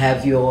you will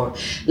have your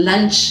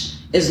lunch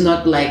is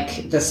not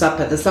like the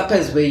supper. The supper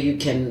is where you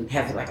can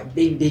have like a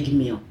big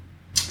meal.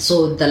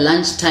 So the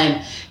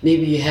lunchtime,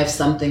 maybe you have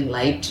something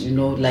light,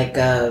 like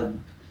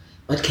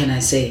what can I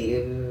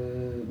say,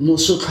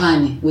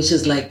 musukrani, which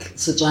is like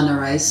Setswana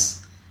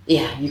rice.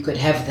 Yeah, you could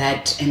have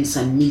that and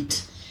some meat.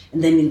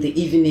 And then in the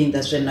evening,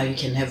 that's when now you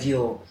can have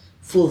your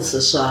full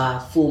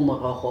seswa, full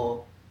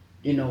moroho,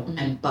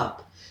 and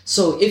pap.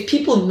 So if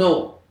people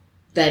know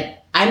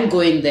that I'm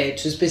going there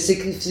to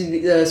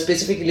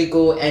specifically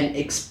go and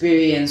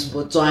experience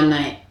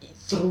Botswana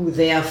through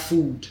their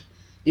food,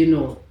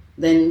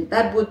 then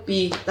that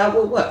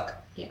would work.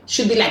 Yeah.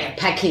 Should be like a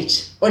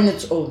package on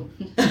its own.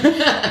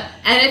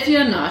 And if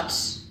you're not,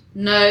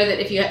 know that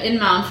if you're in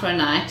Mount for a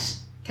night,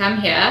 come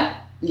here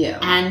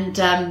and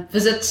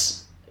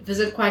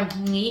visit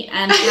Kwagni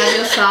and have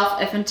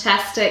yourself a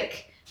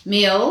fantastic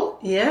meal.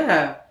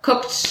 Yeah.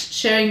 Cooked,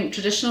 sharing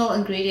traditional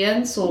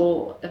ingredients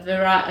or a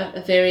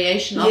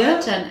variation of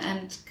it,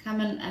 and come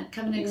and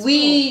explore.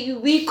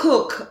 We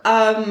cook.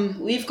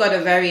 We've got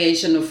a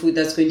variation of food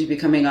that's going to be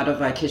coming out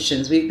of our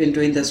kitchens. We've been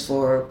doing this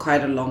for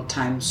quite a long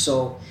time,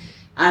 so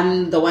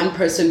I'm the one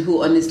person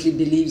who honestly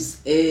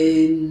believes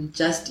in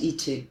just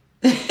eating.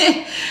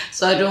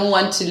 So I don't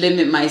want to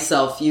limit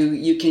myself.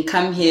 You can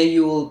come here.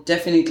 You will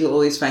definitely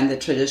always find the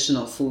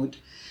traditional food.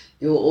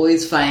 You'll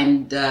always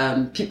find,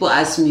 people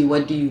ask me,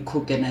 what do you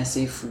cook? And I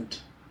say food.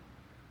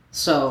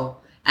 So,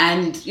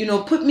 and,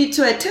 put me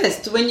to a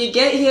test. When you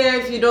get here,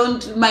 if you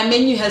don't, my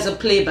menu has a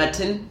play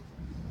button.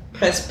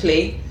 Press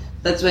play.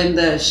 That's when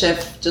the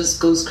chef just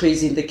goes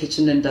crazy in the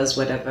kitchen and does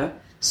whatever.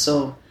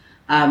 So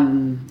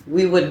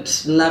we would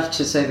love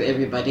to serve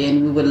everybody,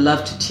 and we would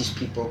love to teach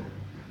people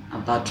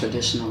about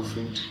traditional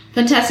food.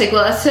 Fantastic.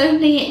 Well,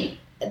 certainly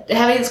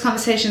having this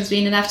conversation has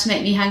been enough to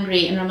make me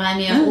hungry and remind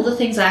me of all the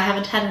things I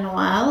haven't had in a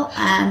while,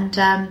 and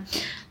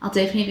I'll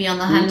definitely be on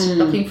the hunt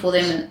looking for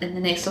them in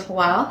the next little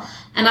while.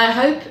 And I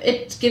hope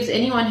it gives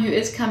anyone who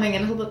is coming a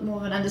little bit more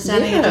of an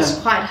understanding of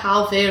just quite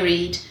how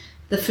varied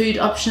the food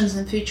options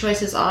and food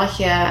choices are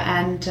here,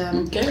 and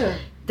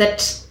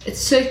that it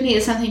certainly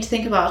is something to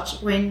think about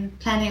when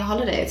planning a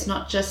holiday. It's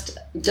not just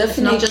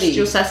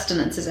your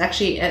sustenance. It's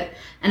actually an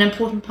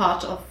important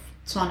part of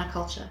Tswana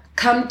culture.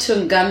 Come to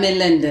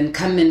Ngamiland and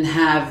come and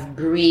have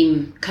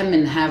bream. Come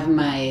and have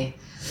my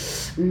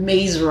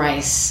maize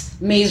rice.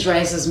 Maize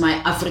rice is my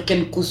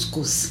African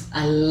couscous.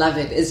 I love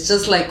it. It's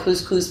just like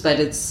couscous, but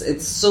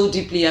it's so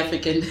deeply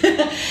African,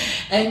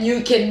 and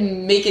you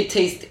can make it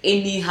taste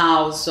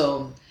anyhow.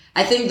 So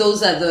I think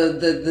those are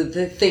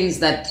the things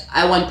that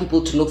I want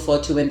people to look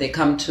forward to when they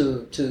come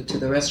to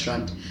the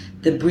restaurant.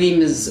 The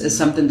bream is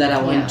something that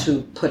I want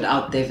to put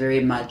out there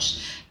very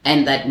much.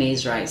 And that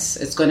maize rice.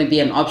 It's going to be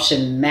an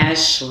option.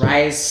 Mash,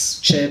 rice,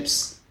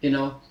 chips,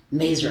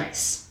 maize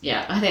rice.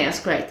 Yeah, I think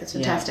that's great. That's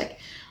fantastic. Yeah.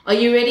 Are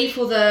you ready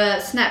for the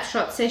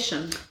snapshot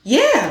session?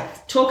 Yeah.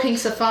 Talking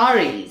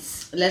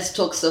safaris. Let's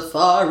talk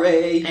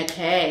safari.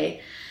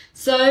 Okay.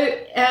 So,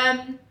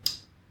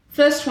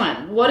 first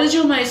one. What is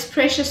your most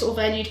precious or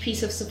valued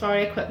piece of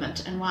safari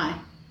equipment, and why?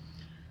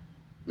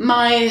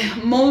 My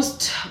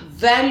most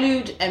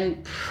valued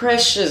and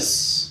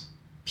precious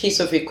piece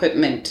of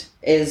equipment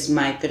is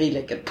my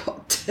 3-legged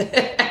pot.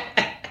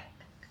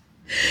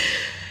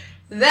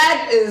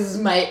 That is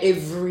my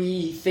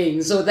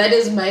everything. So that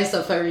is my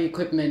safari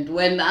equipment.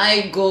 When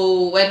I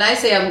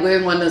say I'm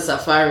going on a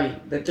safari,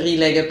 the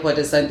 3-legged pot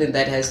is something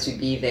that has to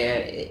be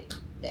there.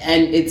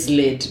 And it's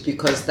lid,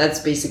 because that's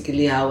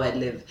basically how I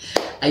live.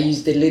 I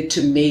use the lid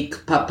to make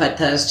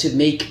papatas, to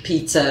make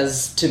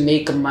pizzas, to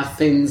make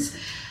muffins.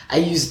 I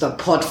use the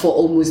pot for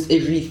almost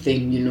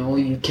everything,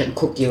 You can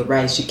cook your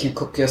rice, you can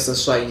cook your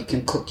saswa, you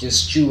can cook your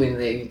stew in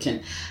there. You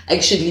can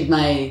actually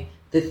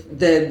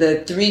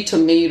the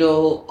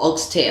 3-tomato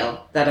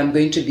oxtail that I'm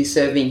going to be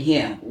serving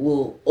here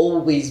will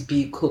always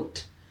be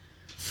cooked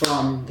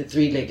from the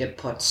 3-legged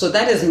pot. So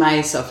that is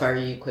my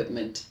safari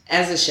equipment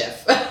as a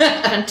chef.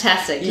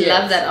 Fantastic. Yes.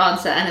 Love that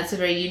answer, and it's a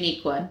very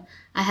unique one.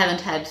 I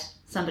haven't had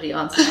somebody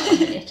answer that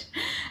one yet.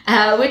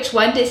 Which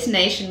one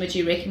destination would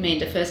you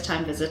recommend a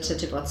first-time visitor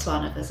to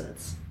Botswana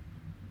visits?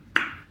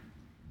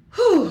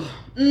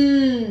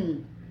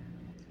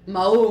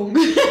 Maung.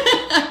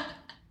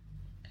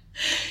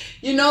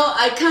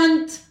 I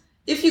can't...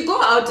 If you go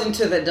out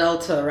into the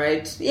Delta,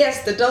 right?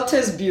 Yes, the Delta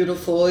is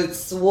beautiful.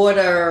 It's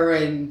water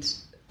and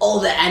all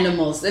the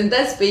animals. And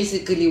that's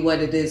basically what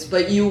it is.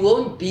 But you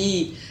won't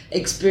be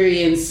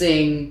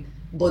experiencing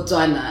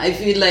Botswana. I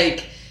feel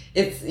like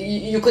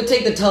you could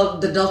take the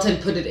Delta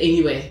and put it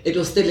anywhere. It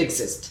will still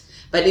exist.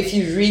 But if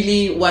you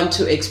really want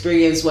to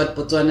experience what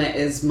Botswana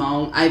is,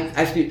 Maung,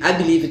 I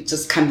believe it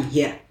just coming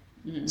here.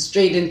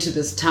 Straight into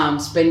this town,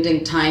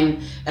 spending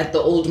time at the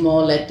old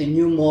mall, at the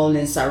new mall,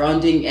 and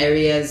surrounding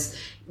areas,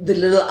 the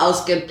little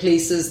outskirt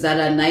places that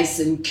are nice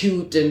and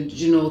cute, and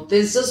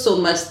there's just so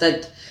much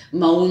that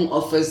Maung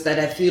offers that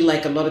I feel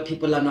like a lot of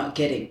people are not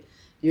getting.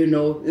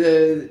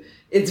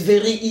 It's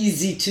very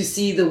easy to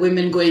see the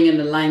women going in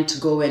a line to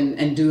go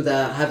and do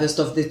the harvest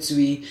of the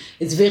tsui.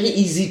 It's very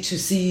easy to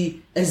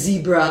see a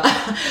zebra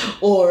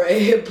or a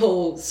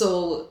hippo.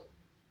 So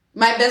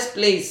my best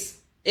place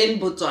in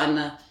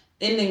Botswana,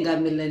 in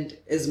Ngamiland,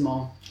 is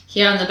Maung.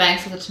 Here on the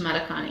banks of the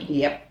Tamatakani.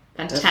 Yep.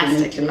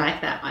 Fantastic. I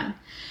like that one.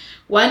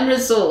 One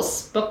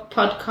resource, book,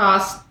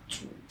 podcast,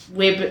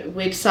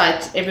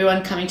 website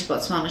everyone coming to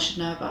Botswana should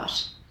know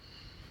about.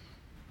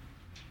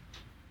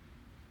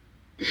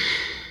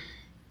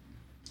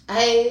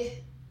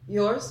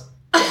 Yours?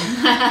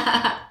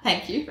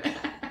 Thank you.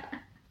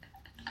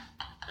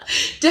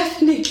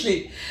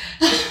 Definitely.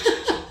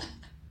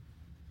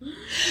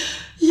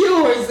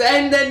 Yours.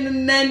 And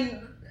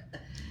then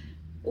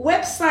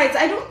websites.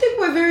 I don't think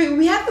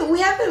we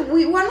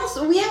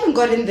haven't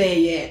gotten there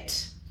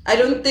yet. I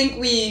don't think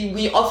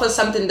we offer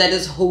something that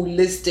is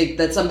holistic,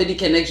 that somebody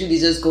can actually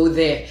just go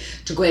there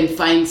to go and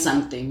find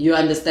something. You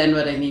understand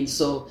what I mean?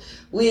 So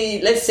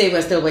let's say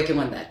we're still working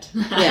on that.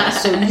 Yeah.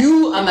 So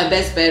you are my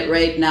best bet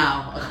right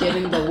now of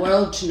getting the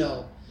world to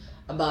know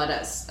about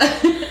us.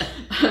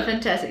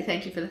 Fantastic.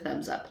 Thank you for the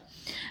thumbs up.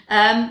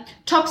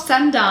 Top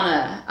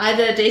sundowner,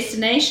 either a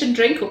destination,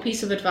 drink, or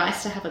piece of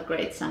advice to have a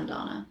great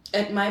sundowner.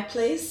 At my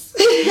place,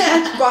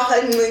 at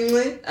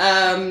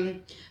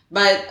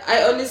but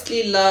I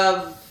honestly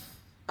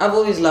I've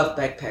always loved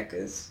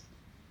backpackers,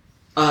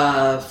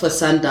 for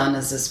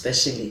sundowners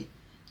especially.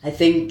 I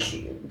think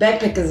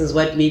backpackers is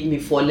what made me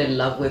fall in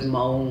love with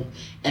Maung,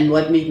 and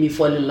what made me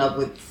fall in love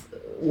with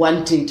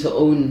wanting to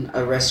own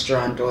a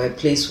restaurant or a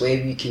place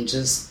where we can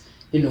just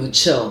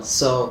chill.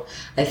 So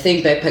I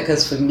think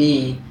backpackers for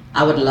me,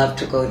 I would love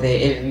to go there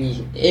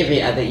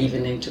every other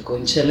evening to go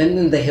and chill. And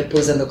then the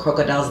hippos and the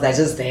crocodiles, they're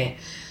just there.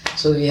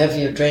 So you have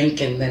your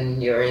drink and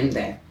then you're in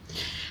there.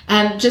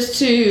 Just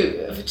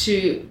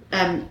to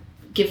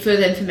give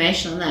further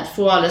information on that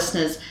for our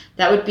listeners,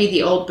 that would be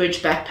the Old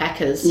Bridge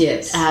Backpackers.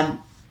 Yes.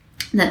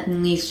 That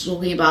he's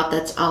talking about,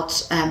 that's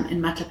out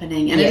in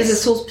Matlapaneng. And Yes. it is a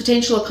source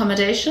potential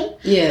accommodation.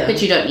 Yeah.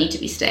 But you don't need to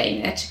be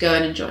staying there to go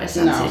and enjoy a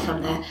sunset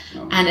from there.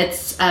 No. And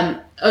it's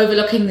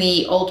overlooking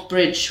the old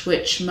bridge,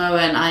 which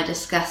Moa and I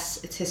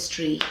discuss its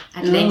history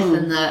at length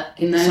in the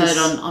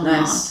episode on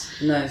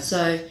Nice.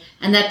 So,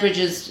 and that bridge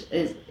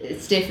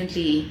it's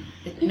definitely,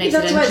 it Maybe makes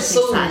that's it an why it's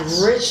interesting so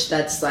site. rich,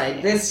 that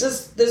site.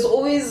 There's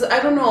always,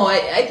 I don't know,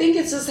 I think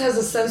it just has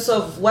a sense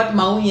of what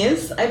Maui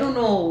is. I don't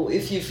know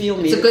if you feel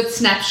me. It's a good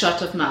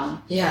snapshot of Maui.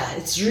 Yeah,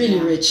 it's really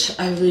rich.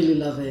 I really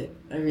love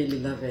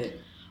it.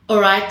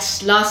 All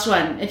right, last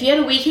one. If you had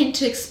a weekend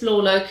to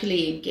explore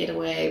locally and get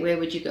away, where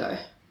would you go?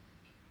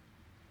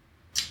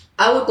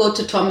 I would go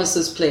to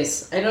Thomas's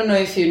place. I don't know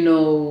if you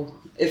know,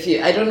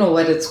 I don't know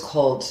what it's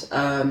called.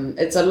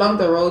 It's along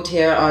the road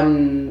here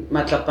on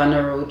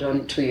Matlapana Road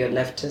on to your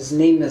left. His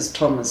name is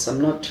Thomas. I'm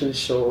not too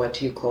sure what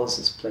he calls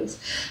his place.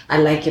 I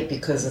like it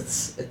because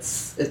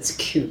it's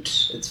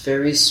cute. It's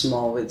very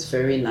small. It's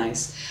very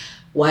nice.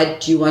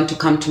 What you want to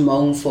come to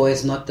Maung for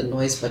is not the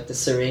noise but the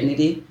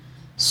serenity.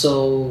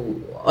 So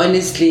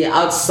honestly,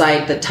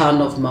 outside the town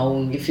of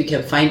Maung, if you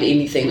can find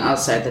anything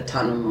outside the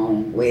town of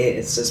Maung where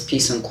it's just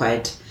peace and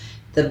quiet.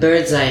 The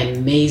birds are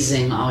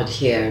amazing out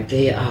here.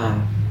 They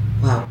are,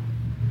 wow.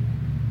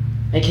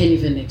 I can't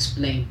even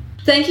explain.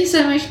 Thank you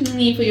so much,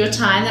 Nini, for your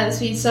time. That's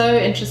been so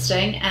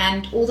interesting,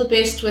 and all the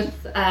best with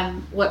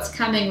what's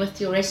coming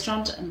with your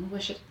restaurant, and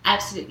wish it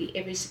absolutely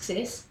every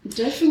success.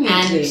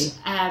 Definitely.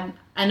 And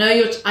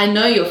I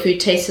know your food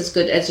tastes as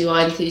good as you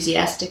are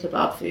enthusiastic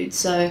about food.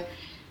 So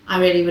I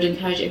really would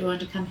encourage everyone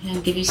to come here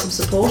and give you some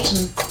support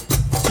and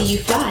see you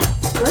fly.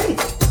 Great.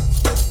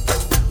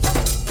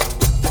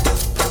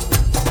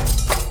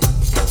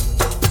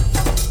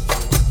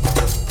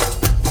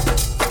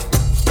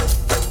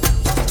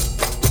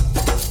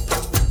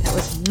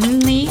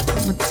 Ngini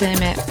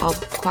Mutseme of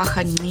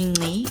Kwaka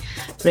Ngini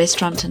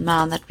restaurant in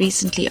Maun that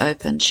recently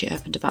opened. She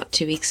opened about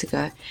 2 weeks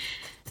ago.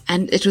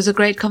 And it was a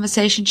great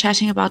conversation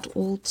chatting about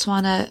all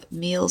Tswana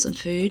meals and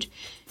food.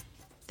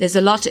 There's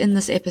a lot in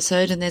this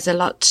episode and there's a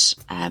lot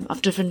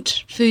of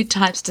different food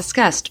types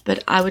discussed,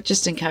 but I would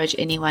just encourage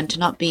anyone to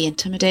not be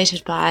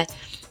intimidated by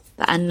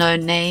the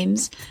unknown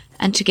names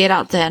and to get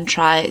out there and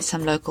try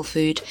some local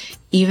food,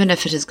 even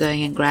if it is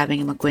going and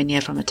grabbing a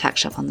magwinya from a tuck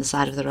shop on the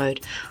side of the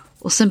road,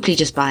 or simply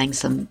just buying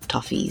some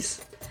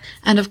toffees.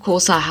 And of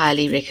course, I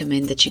highly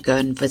recommend that you go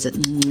and visit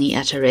Ngini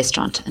at a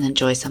restaurant and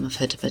enjoy some of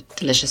her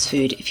delicious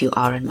food if you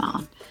are in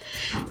Maun.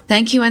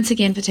 Thank you once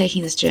again for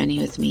taking this journey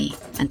with me.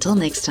 Until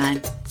next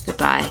time,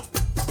 goodbye.